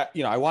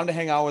I wanted to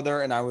hang out with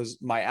her, and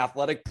my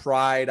athletic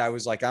pride. I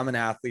was like, I'm an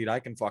athlete.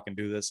 I can fucking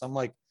do this. I'm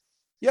like,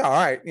 yeah, all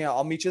right. Yeah,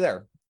 I'll meet you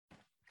there.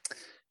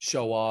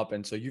 Show up.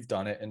 And so you've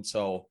done it. And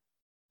so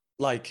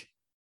like,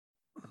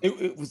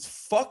 it was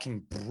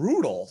fucking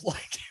brutal.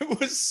 Like it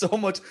was so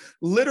much,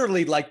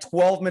 literally like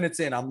 12 minutes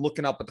in, I'm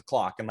looking up at the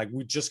clock, and like,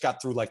 we just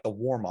got through like the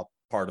warm up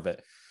part of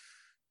it.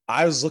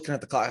 I was looking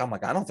at the clock. I'm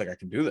like, I don't think I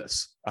can do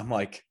this. I'm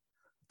like,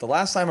 the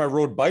last time I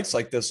rode bikes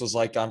like this was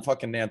like on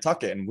fucking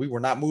Nantucket, and we were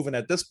not moving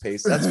at this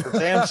pace. That's for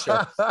damn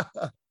sure.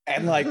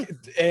 And like,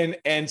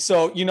 and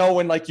so,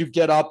 when like you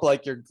get up,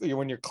 like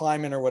when you're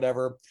climbing or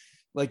whatever,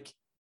 like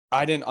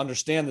I didn't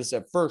understand this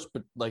at first,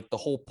 but like the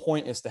whole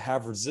point is to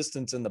have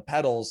resistance in the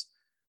pedals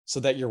so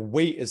that your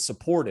weight is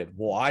supported.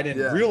 Well, I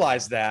didn't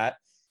realize that.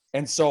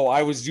 And so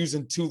I was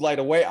using too light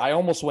a weight. I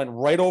almost went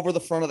right over the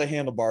front of the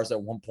handlebars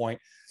at one point.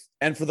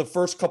 And for the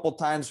first couple of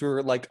times we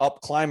were like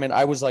up climbing,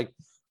 I was like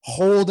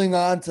holding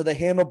on to the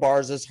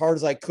handlebars as hard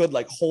as I could,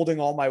 like holding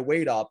all my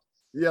weight up.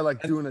 Yeah,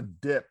 like doing a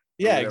dip.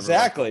 Yeah,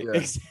 exactly. Like,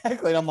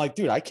 exactly. And I'm like,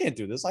 dude, I can't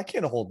do this. I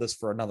can't hold this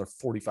for another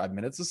 45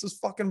 minutes. This is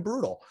fucking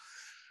brutal.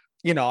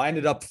 I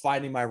ended up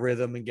finding my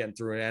rhythm and getting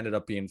through it. It ended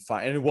up being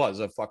fine. And it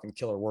was a fucking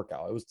killer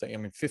workout. It was,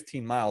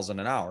 15 miles in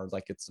an hour.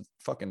 Like it's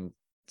fucking.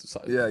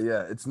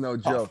 Yeah. It's no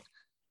joke.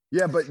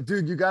 Yeah. But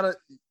dude, you gotta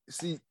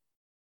see,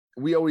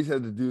 we always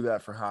had to do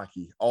that for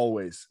hockey,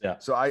 always. Yeah.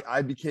 So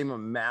I became a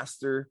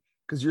master,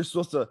 because you're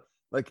supposed to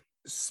like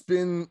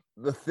spin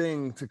the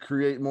thing to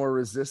create more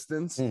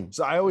resistance.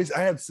 So I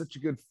had such a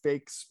good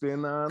fake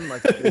spin on,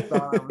 like they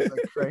thought I was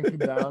like cranking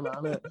down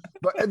on it.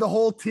 But the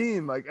whole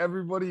team, like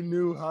everybody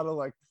knew how to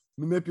like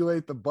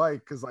manipulate the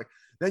bike, because like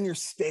then you're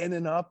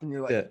standing up and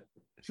you're like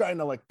trying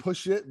to like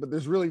push it, but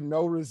there's really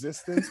no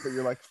resistance, but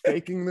you're like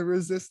faking the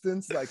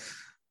resistance, like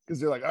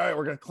because you're like, all right,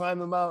 we're gonna climb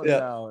the mountain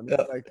now, and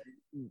it's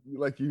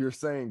like you were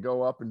saying,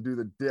 go up and do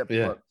the dip.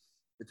 But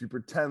if you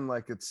pretend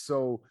like it's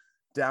so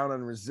down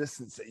on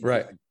resistance that you can,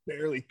 like,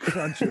 barely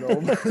crunch it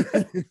over.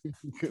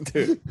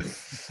 Dude.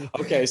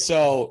 Okay,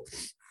 so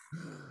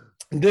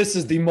this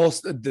is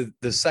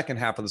the second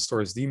half of the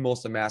story is the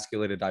most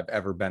emasculated I've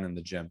ever been in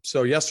the gym.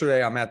 So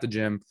yesterday I'm at the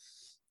gym,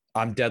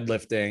 I'm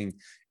deadlifting,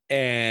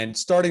 and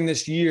starting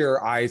this year,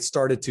 I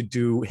started to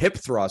do hip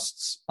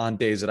thrusts on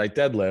days that I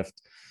deadlift.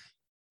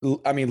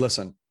 I mean,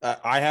 listen,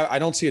 I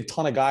don't see a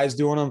ton of guys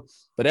doing them,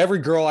 but every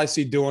girl I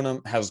see doing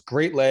them has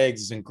great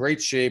legs, is in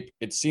great shape.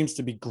 It seems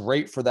to be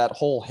great for that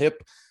whole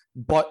hip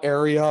butt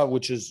area,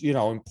 which is,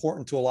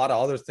 important to a lot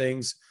of other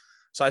things.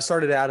 So I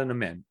started adding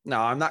them in.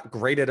 Now I'm not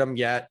great at them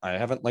yet. I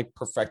haven't like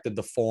perfected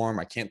the form.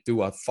 I can't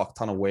do a fuck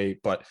ton of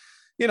weight, but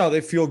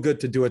they feel good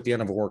to do at the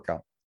end of a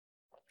workout.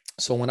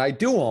 So when I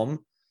do them,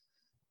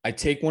 I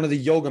take one of the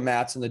yoga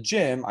mats in the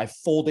gym, I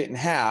fold it in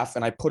half,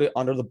 and I put it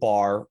under the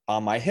bar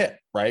on my hip,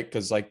 right?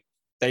 Because like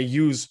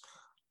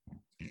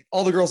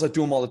all the girls that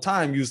do them all the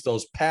time use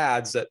those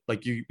pads that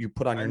like you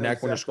put on your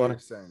neck when you're squatting.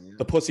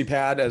 The pussy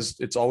pad, as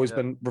it's always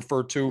been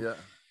referred to.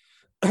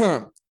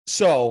 Yeah.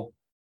 So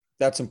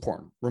that's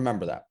important.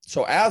 Remember that.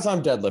 So as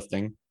I'm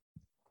deadlifting,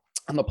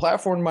 on the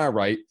platform to my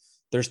right,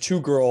 there's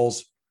two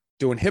girls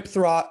doing hip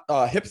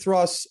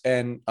thrusts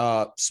and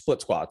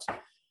split squats.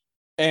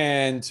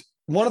 And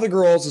one of the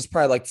girls is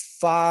probably like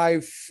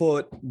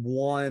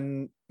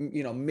 5'1",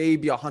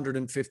 maybe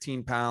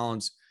 115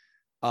 pounds,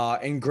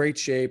 in great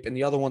shape. And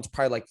the other one's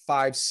probably like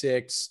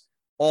 5'6",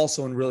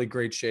 also in really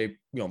great shape,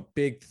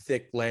 big,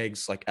 thick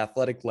legs, like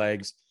athletic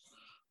legs.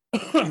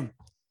 And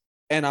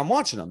I'm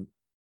watching them,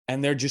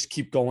 and they're just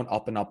keep going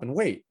up and up in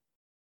weight.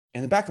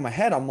 In the back of my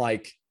head, I'm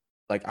like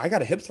I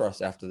got a hip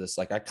thrust after this.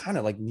 Like I kind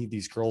of like need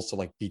these girls to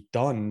like be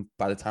done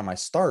by the time I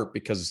start,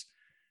 because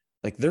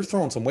like they're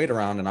throwing some weight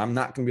around and I'm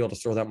not going to be able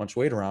to throw that much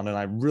weight around. And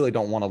I really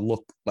don't want to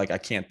look like I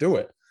can't do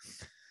it.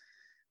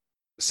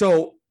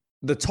 So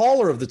the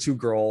taller of the two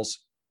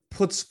girls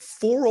puts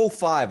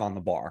 405 on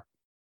the bar.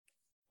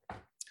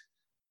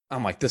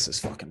 I'm like, this is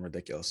fucking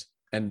ridiculous.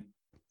 And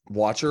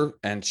watch her,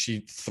 and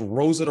she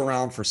throws it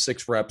around for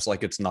 6 reps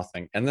like it's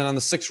nothing. And then on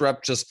the 6th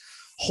rep, just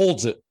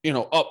holds it,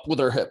 up with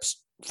her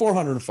hips,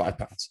 405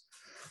 pounds.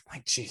 I'm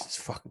like, Jesus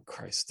fucking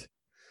Christ.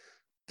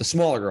 The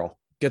smaller girl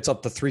gets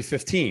up to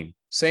 315.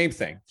 Same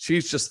thing.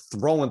 She's just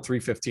throwing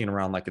 315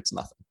 around like it's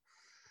nothing.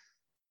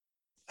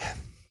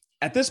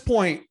 At this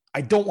point,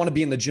 I don't want to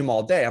be in the gym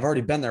all day. I've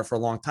already been there for a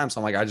long time. So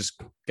I'm like, I just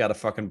got to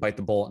fucking bite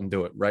the bullet and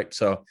do it. Right.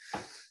 So,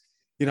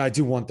 I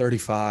do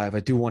 135, I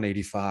do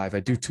 185, I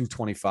do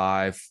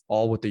 225,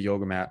 all with the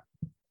yoga mat.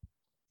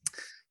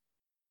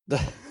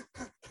 The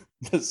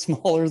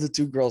smaller of the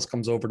two girls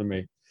comes over to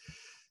me,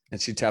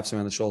 and she taps me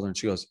on the shoulder, and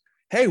she goes,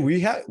 hey,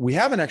 we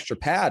have an extra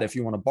pad if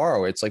you want to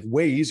borrow it. It's like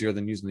way easier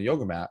than using the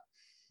yoga mat.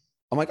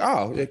 I'm like,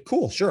 oh, yeah,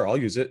 cool. Sure. I'll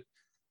use it.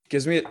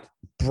 Gives me a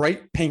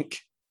bright pink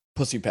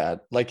pussy pad,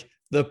 like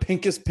the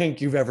pinkest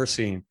pink you've ever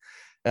seen.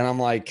 And I'm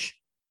like,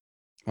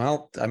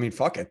 well, I mean,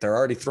 fuck it. They're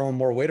already throwing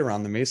more weight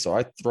around than me. So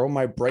I throw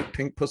my bright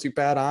pink pussy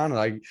pad on, and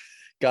I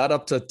got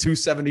up to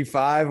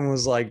 275 and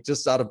was like,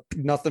 just out of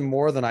nothing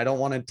more than I don't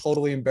want to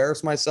totally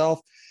embarrass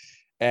myself.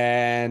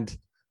 And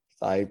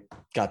I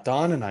got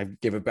done and I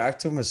gave it back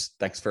to him as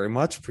thanks very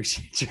much.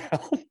 Appreciate your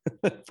help.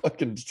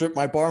 Fucking stripped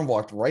my bar and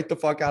walked right the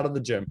fuck out of the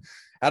gym.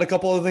 Had a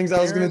couple of things I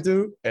was going to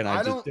do, and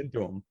I just didn't do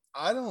them.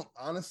 I don't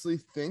honestly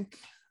think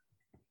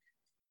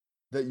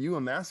that you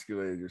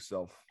emasculated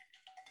yourself.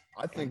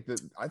 I think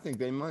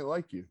they might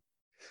like you.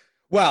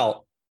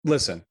 Well,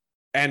 listen,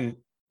 and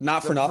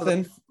not for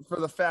nothing. For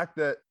the fact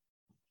that,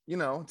 you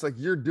know, it's like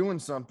you're doing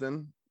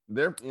something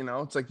there, you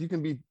know, it's like you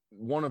can be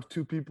one of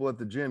two people at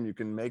the gym. You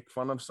can make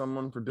fun of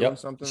someone for doing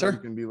something. Sure. Or you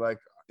can be like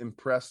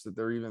impressed that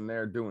they're even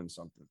there doing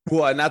something.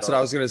 Well, and that's what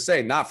I was going to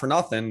say. Not for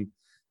nothing.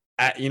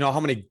 You know how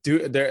many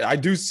I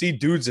do see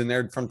dudes in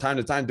there from time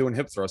to time doing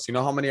hip thrusts. You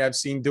know how many I've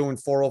seen doing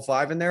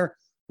 405 in there?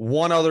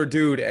 One other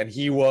dude, and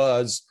he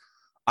was,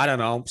 I don't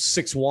know,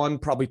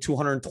 6'1", probably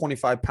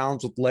 225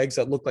 pounds with legs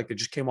that looked like they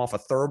just came off a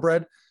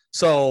thoroughbred.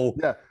 So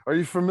yeah. Are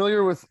you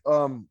familiar with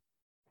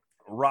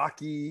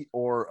Rocky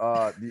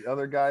or the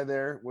other guy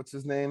there? What's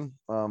his name?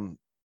 Ivan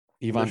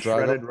Drago.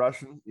 Shredded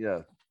Russian.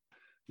 Yeah.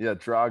 Yeah,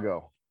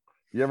 Drago.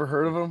 You ever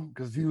heard of him?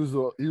 Because he was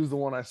the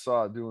one I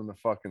saw doing the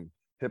fucking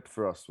hip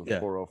thrust with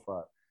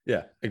 405.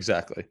 Yeah,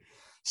 exactly.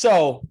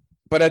 So,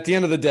 but at the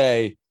end of the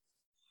day,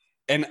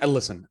 and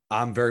listen,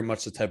 I'm very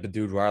much the type of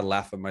dude where I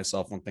laugh at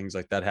myself when things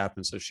like that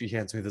happen. So she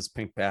hands me this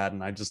pink pad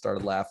and I just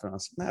started laughing. I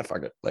was like, nah,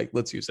 fuck it. Like,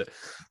 let's use it.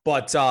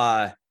 But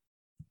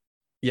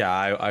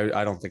yeah,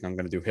 I don't think I'm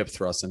going to do hip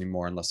thrusts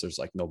anymore unless there's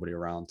like nobody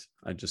around.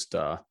 I just,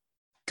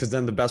 because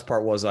then the best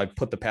part was I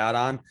put the pad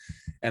on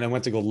and I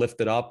went to go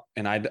lift it up,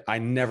 and I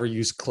never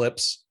use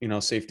clips, you know,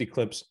 safety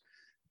clips,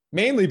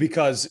 mainly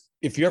because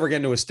if you ever get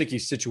into a sticky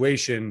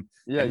situation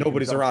and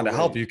nobody's around to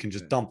help you, you can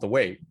just dump the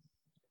weight.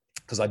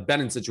 Because I've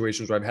been in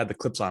situations where I've had the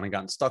clips on and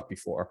gotten stuck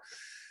before.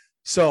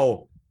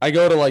 So I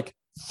go to like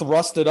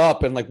thrust it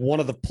up, and like one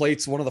of the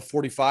plates, one of the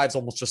 45s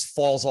almost just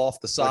falls off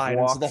the side.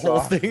 Like, and so the whole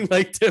thing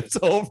like tips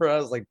over. I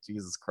was like,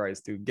 Jesus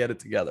Christ, dude, get it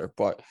together.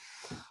 But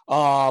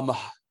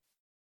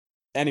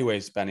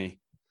anyways, Benny,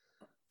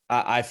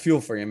 I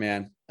feel for you,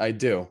 man. I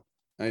do.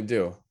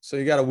 So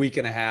you got a week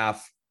and a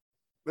half.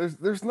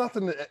 There's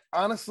nothing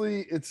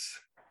honestly, it's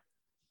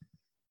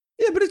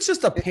but it's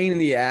just a pain in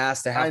the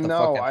ass to have to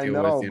fucking deal with, you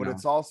know? But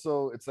it's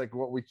also, it's like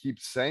what we keep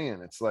saying.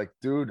 It's like,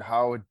 dude,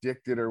 how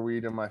addicted are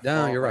we to my phone?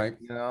 No, you're right.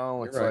 You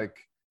know, it's like,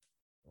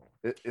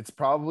 it's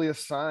probably a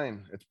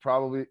sign. It's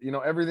probably, you know,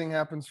 everything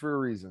happens for a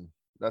reason.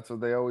 That's what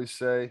they always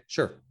say.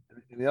 Sure.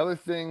 And the other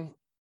thing,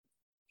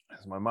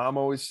 as my mom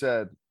always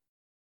said,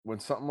 when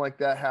something like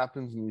that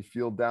happens and you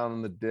feel down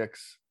on the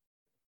dicks,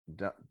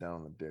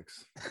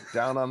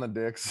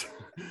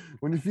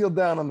 when you feel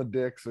down on the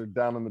dicks or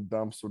down in the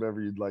dumps, whatever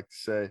you'd like to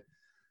say,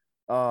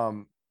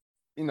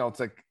 you know, it's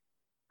like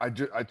I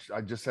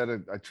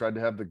tried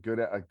to have a good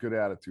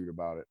attitude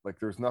about it.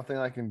 Like there's nothing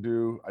I can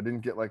do. I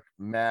didn't get like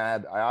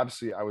mad. I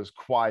was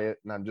quiet,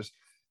 and I'm just,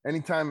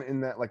 anytime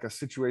in that, like a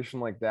situation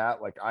like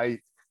that, like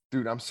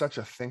I'm such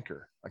a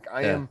thinker. Like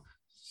I am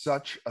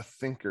such a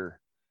thinker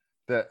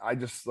that I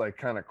just like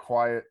kind of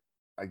quiet.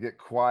 I get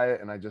quiet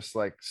and I just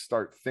like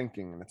start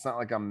thinking, and it's not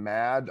like I'm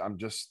mad. I'm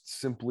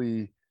just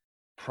simply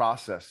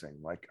processing.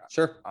 Like,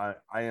 sure, I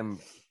am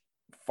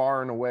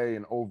far and away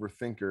an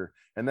overthinker,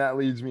 and that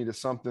leads me to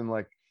something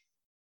like,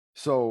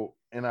 so,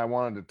 and I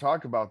wanted to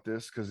talk about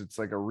this because it's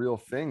like a real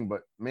thing,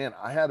 but man,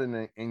 I had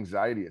an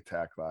anxiety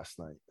attack last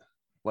night.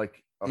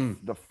 Like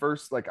the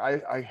first, like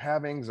I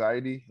have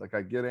anxiety, like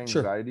I get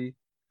anxiety, sure.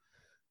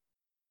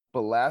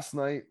 But last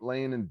night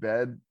laying in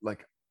bed,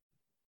 like,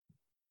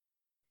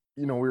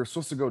 you know, we were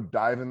supposed to go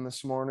diving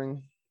this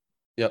morning.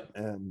 Yep.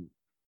 And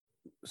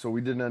so we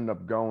didn't end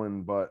up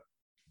going, but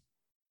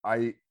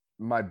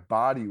my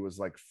body was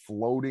like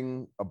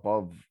floating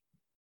above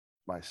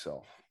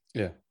myself.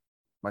 Yeah.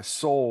 My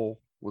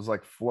soul was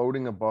like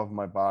floating above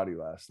my body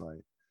last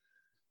night.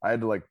 I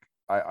had to like,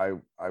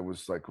 I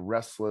was like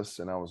restless,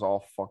 and I was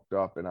all fucked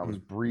up, and I was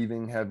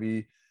breathing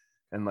heavy,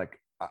 and like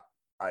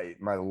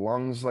my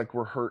lungs like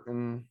were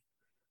hurting.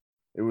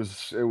 It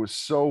was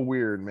so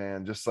weird,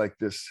 man. Just like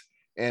this.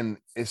 And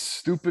as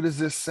stupid as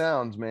this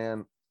sounds,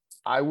 man,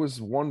 I was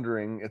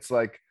wondering, it's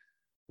like,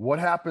 what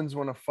happens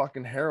when a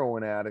fucking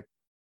heroin addict,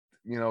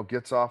 you know,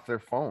 gets off their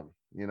phone?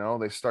 You know,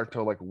 they start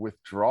to like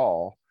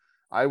withdraw.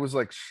 I was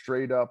like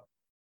straight up,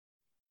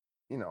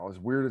 you know, as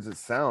weird as it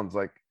sounds,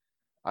 like,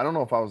 I don't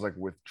know if I was like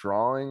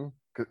withdrawing,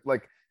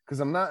 because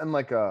I'm not in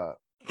like a,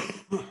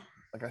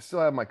 like I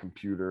still have my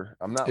computer.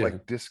 I'm not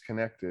like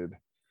disconnected,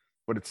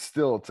 but it's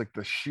like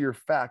the sheer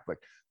fact, like,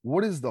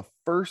 what is the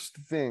first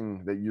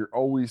thing that you're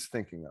always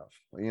thinking of?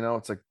 You know,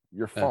 it's like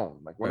your phone.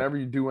 Like whenever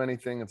you do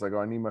anything, it's like, oh,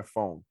 I need my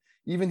phone.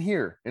 Even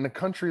here in a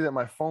country that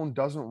my phone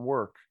doesn't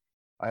work,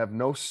 I have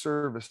no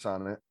service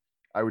on it,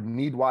 I would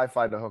need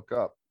Wi-Fi to hook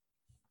up.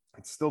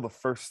 it's still the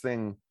first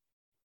thing,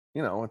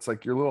 you know, it's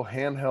like your little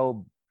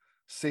handheld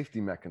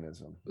safety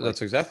mechanism.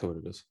 That's exactly what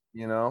it is.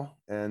 You know,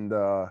 and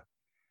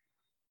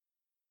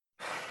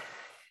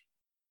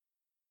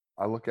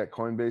I look at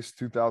Coinbase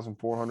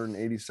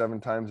 2,487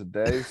 times a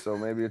day, so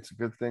maybe it's a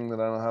good thing that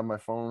I don't have my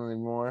phone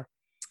anymore.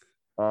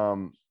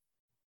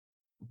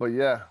 But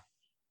yeah,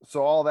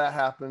 so all that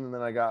happened, and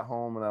then I got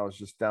home and I was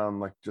just down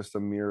like just a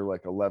mere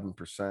like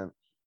 11%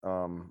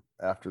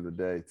 after the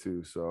day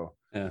too. So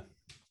yeah,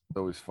 it's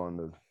always fun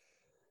to,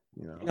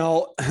 you know.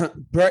 No,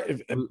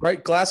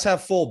 bright glass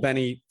half full,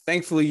 Benny.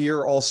 Thankfully,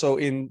 you're also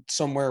in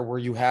somewhere where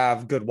you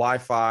have good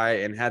Wi-Fi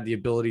and had the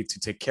ability to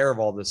take care of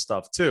all this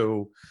stuff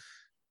too.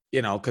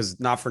 You know, because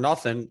not for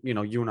nothing, you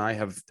know, you and I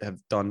have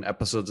done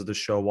episodes of the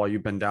show while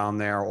you've been down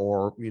there,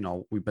 or, you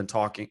know, we've been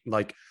talking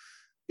like,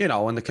 you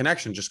know, when the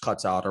connection just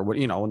cuts out, or what,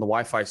 you know, when the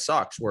Wi-Fi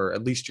sucks, where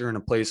at least you're in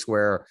a place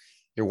where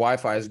your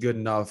Wi-Fi is good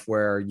enough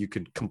where you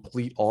could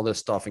complete all this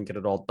stuff and get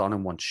it all done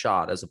in one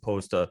shot, as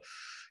opposed to,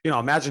 you know,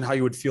 imagine how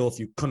you would feel if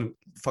you couldn't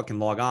fucking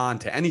log on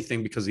to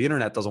anything because the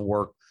internet doesn't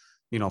work,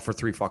 you know, for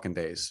 3 fucking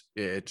days.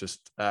 It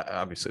just,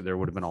 obviously there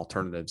would have been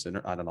alternatives.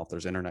 I don't know if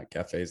there's internet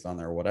cafes down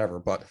there or whatever,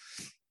 but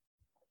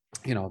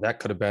you know, that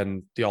could have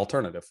been the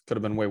alternative. Could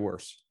have been way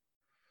worse.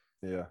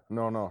 Yeah,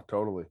 no,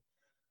 totally.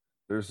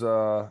 There's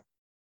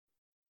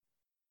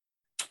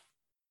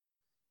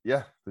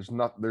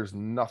there's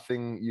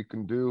nothing you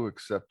can do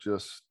except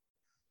just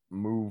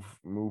move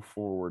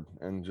forward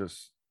and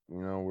just,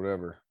 you know,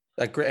 whatever.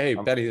 That great, hey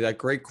Betty, that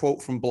great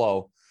quote from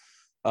Blow.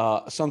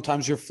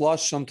 Sometimes you're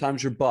flush,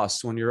 sometimes you're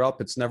bust. When you're up,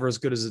 it's never as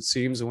good as it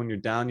seems, and when you're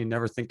down, you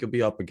never think you'll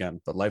be up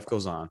again. But life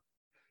goes on.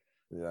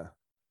 Yeah.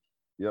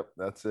 Yep,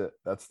 that's it.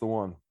 That's the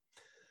one.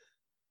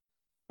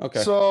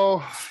 Okay.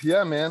 So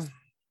yeah, man.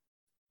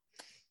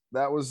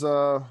 That was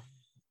I'm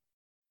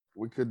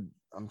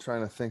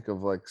trying to think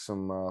of like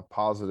some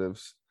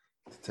positives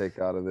to take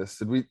out of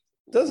this.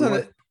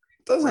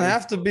 Doesn't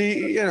have to be,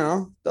 you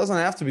know, doesn't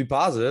have to be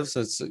positive.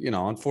 So it's, you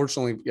know,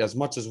 unfortunately, as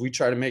much as we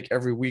try to make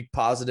every week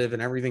positive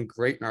and everything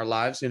great in our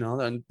lives, you know,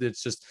 then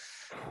it's just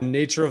the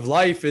nature of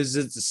life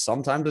is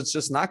sometimes it's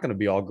just not going to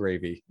be all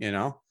gravy, you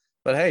know.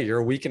 But hey, you're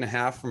a week and a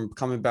half from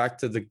coming back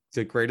to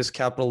the greatest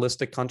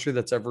capitalistic country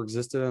that's ever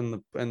existed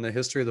in the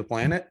history of the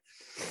planet.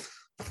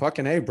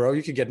 Fucking hey, bro,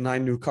 you could get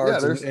 9 new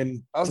cars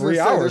in 3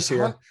 hours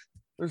here.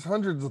 There's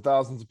hundreds of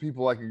thousands of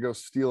people I could go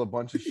steal a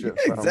bunch of shit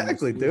from.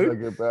 Exactly, dude. I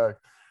get back.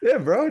 Yeah,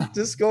 bro,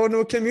 just go into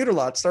a commuter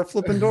lot, start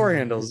flipping door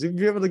handles. You'd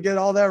be able to get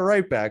all that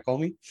right back,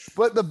 homie.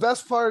 But the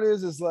best part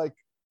is like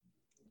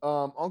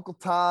Uncle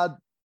Todd,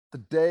 the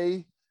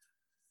day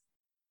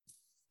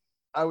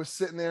I was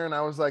sitting there and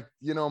I was like,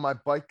 you know, my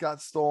bike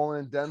got stolen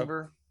in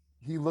Denver.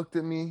 He looked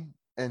at me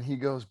and he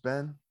goes,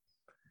 Ben,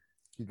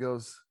 he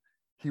was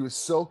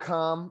so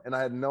calm and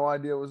I had no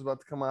idea what was about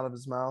to come out of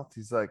his mouth.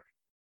 He's like,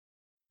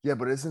 yeah,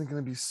 but isn't it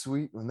going to be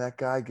sweet when that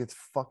guy gets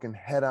fucking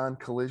head-on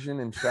collision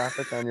in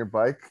traffic on your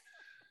bike?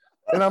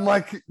 And I'm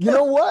like, you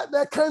know what?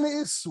 That kind of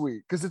is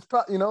sweet because it's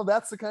probably, you know,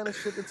 that's the kind of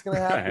shit that's going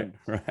to happen.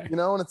 Right. You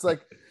know, and it's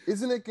like,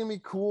 isn't it going to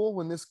be cool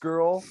when this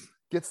girl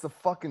gets the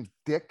fucking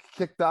dick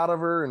kicked out of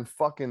her and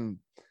fucking,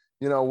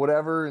 you know,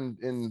 whatever.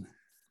 And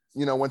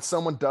you know, when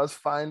someone does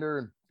find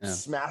her and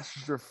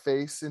smashes her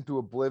face into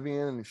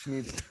oblivion and she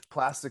needs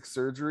plastic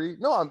surgery.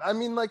 No, I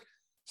mean, like,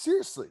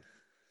 seriously.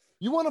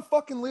 You want to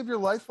fucking live your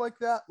life like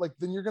that? Like,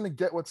 then you're going to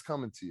get what's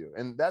coming to you.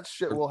 And that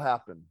shit will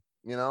happen.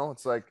 You know,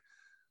 it's like,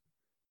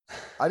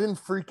 I didn't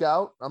freak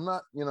out. I'm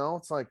not, you know,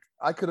 it's like,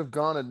 I could have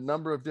gone a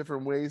number of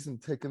different ways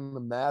and taken the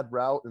mad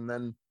route. And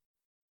then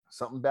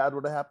something bad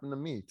would have happened to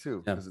me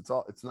too. Because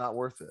it's not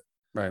worth it.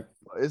 Right.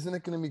 Isn't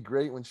it going to be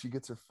great when she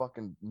gets her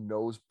fucking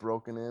nose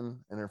broken in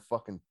and her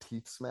fucking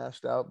teeth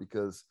smashed out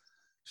because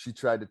she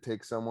tried to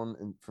take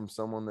someone from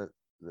someone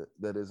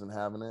that isn't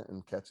having it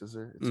and catches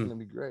her? It's going to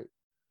be great.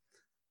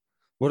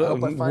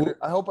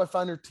 I hope I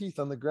find her teeth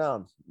on the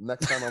ground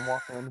next time I'm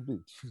walking on the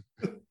beach.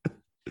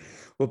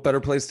 What better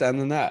place to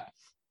end than that?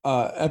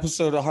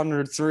 Episode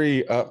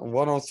 103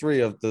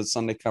 of the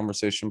Sunday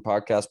Conversation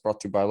podcast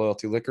brought to you by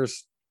Loyalty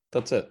Liquors.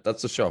 That's it.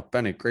 That's the show.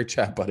 Benny, great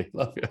chat, buddy.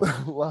 Love you.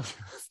 Love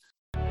you.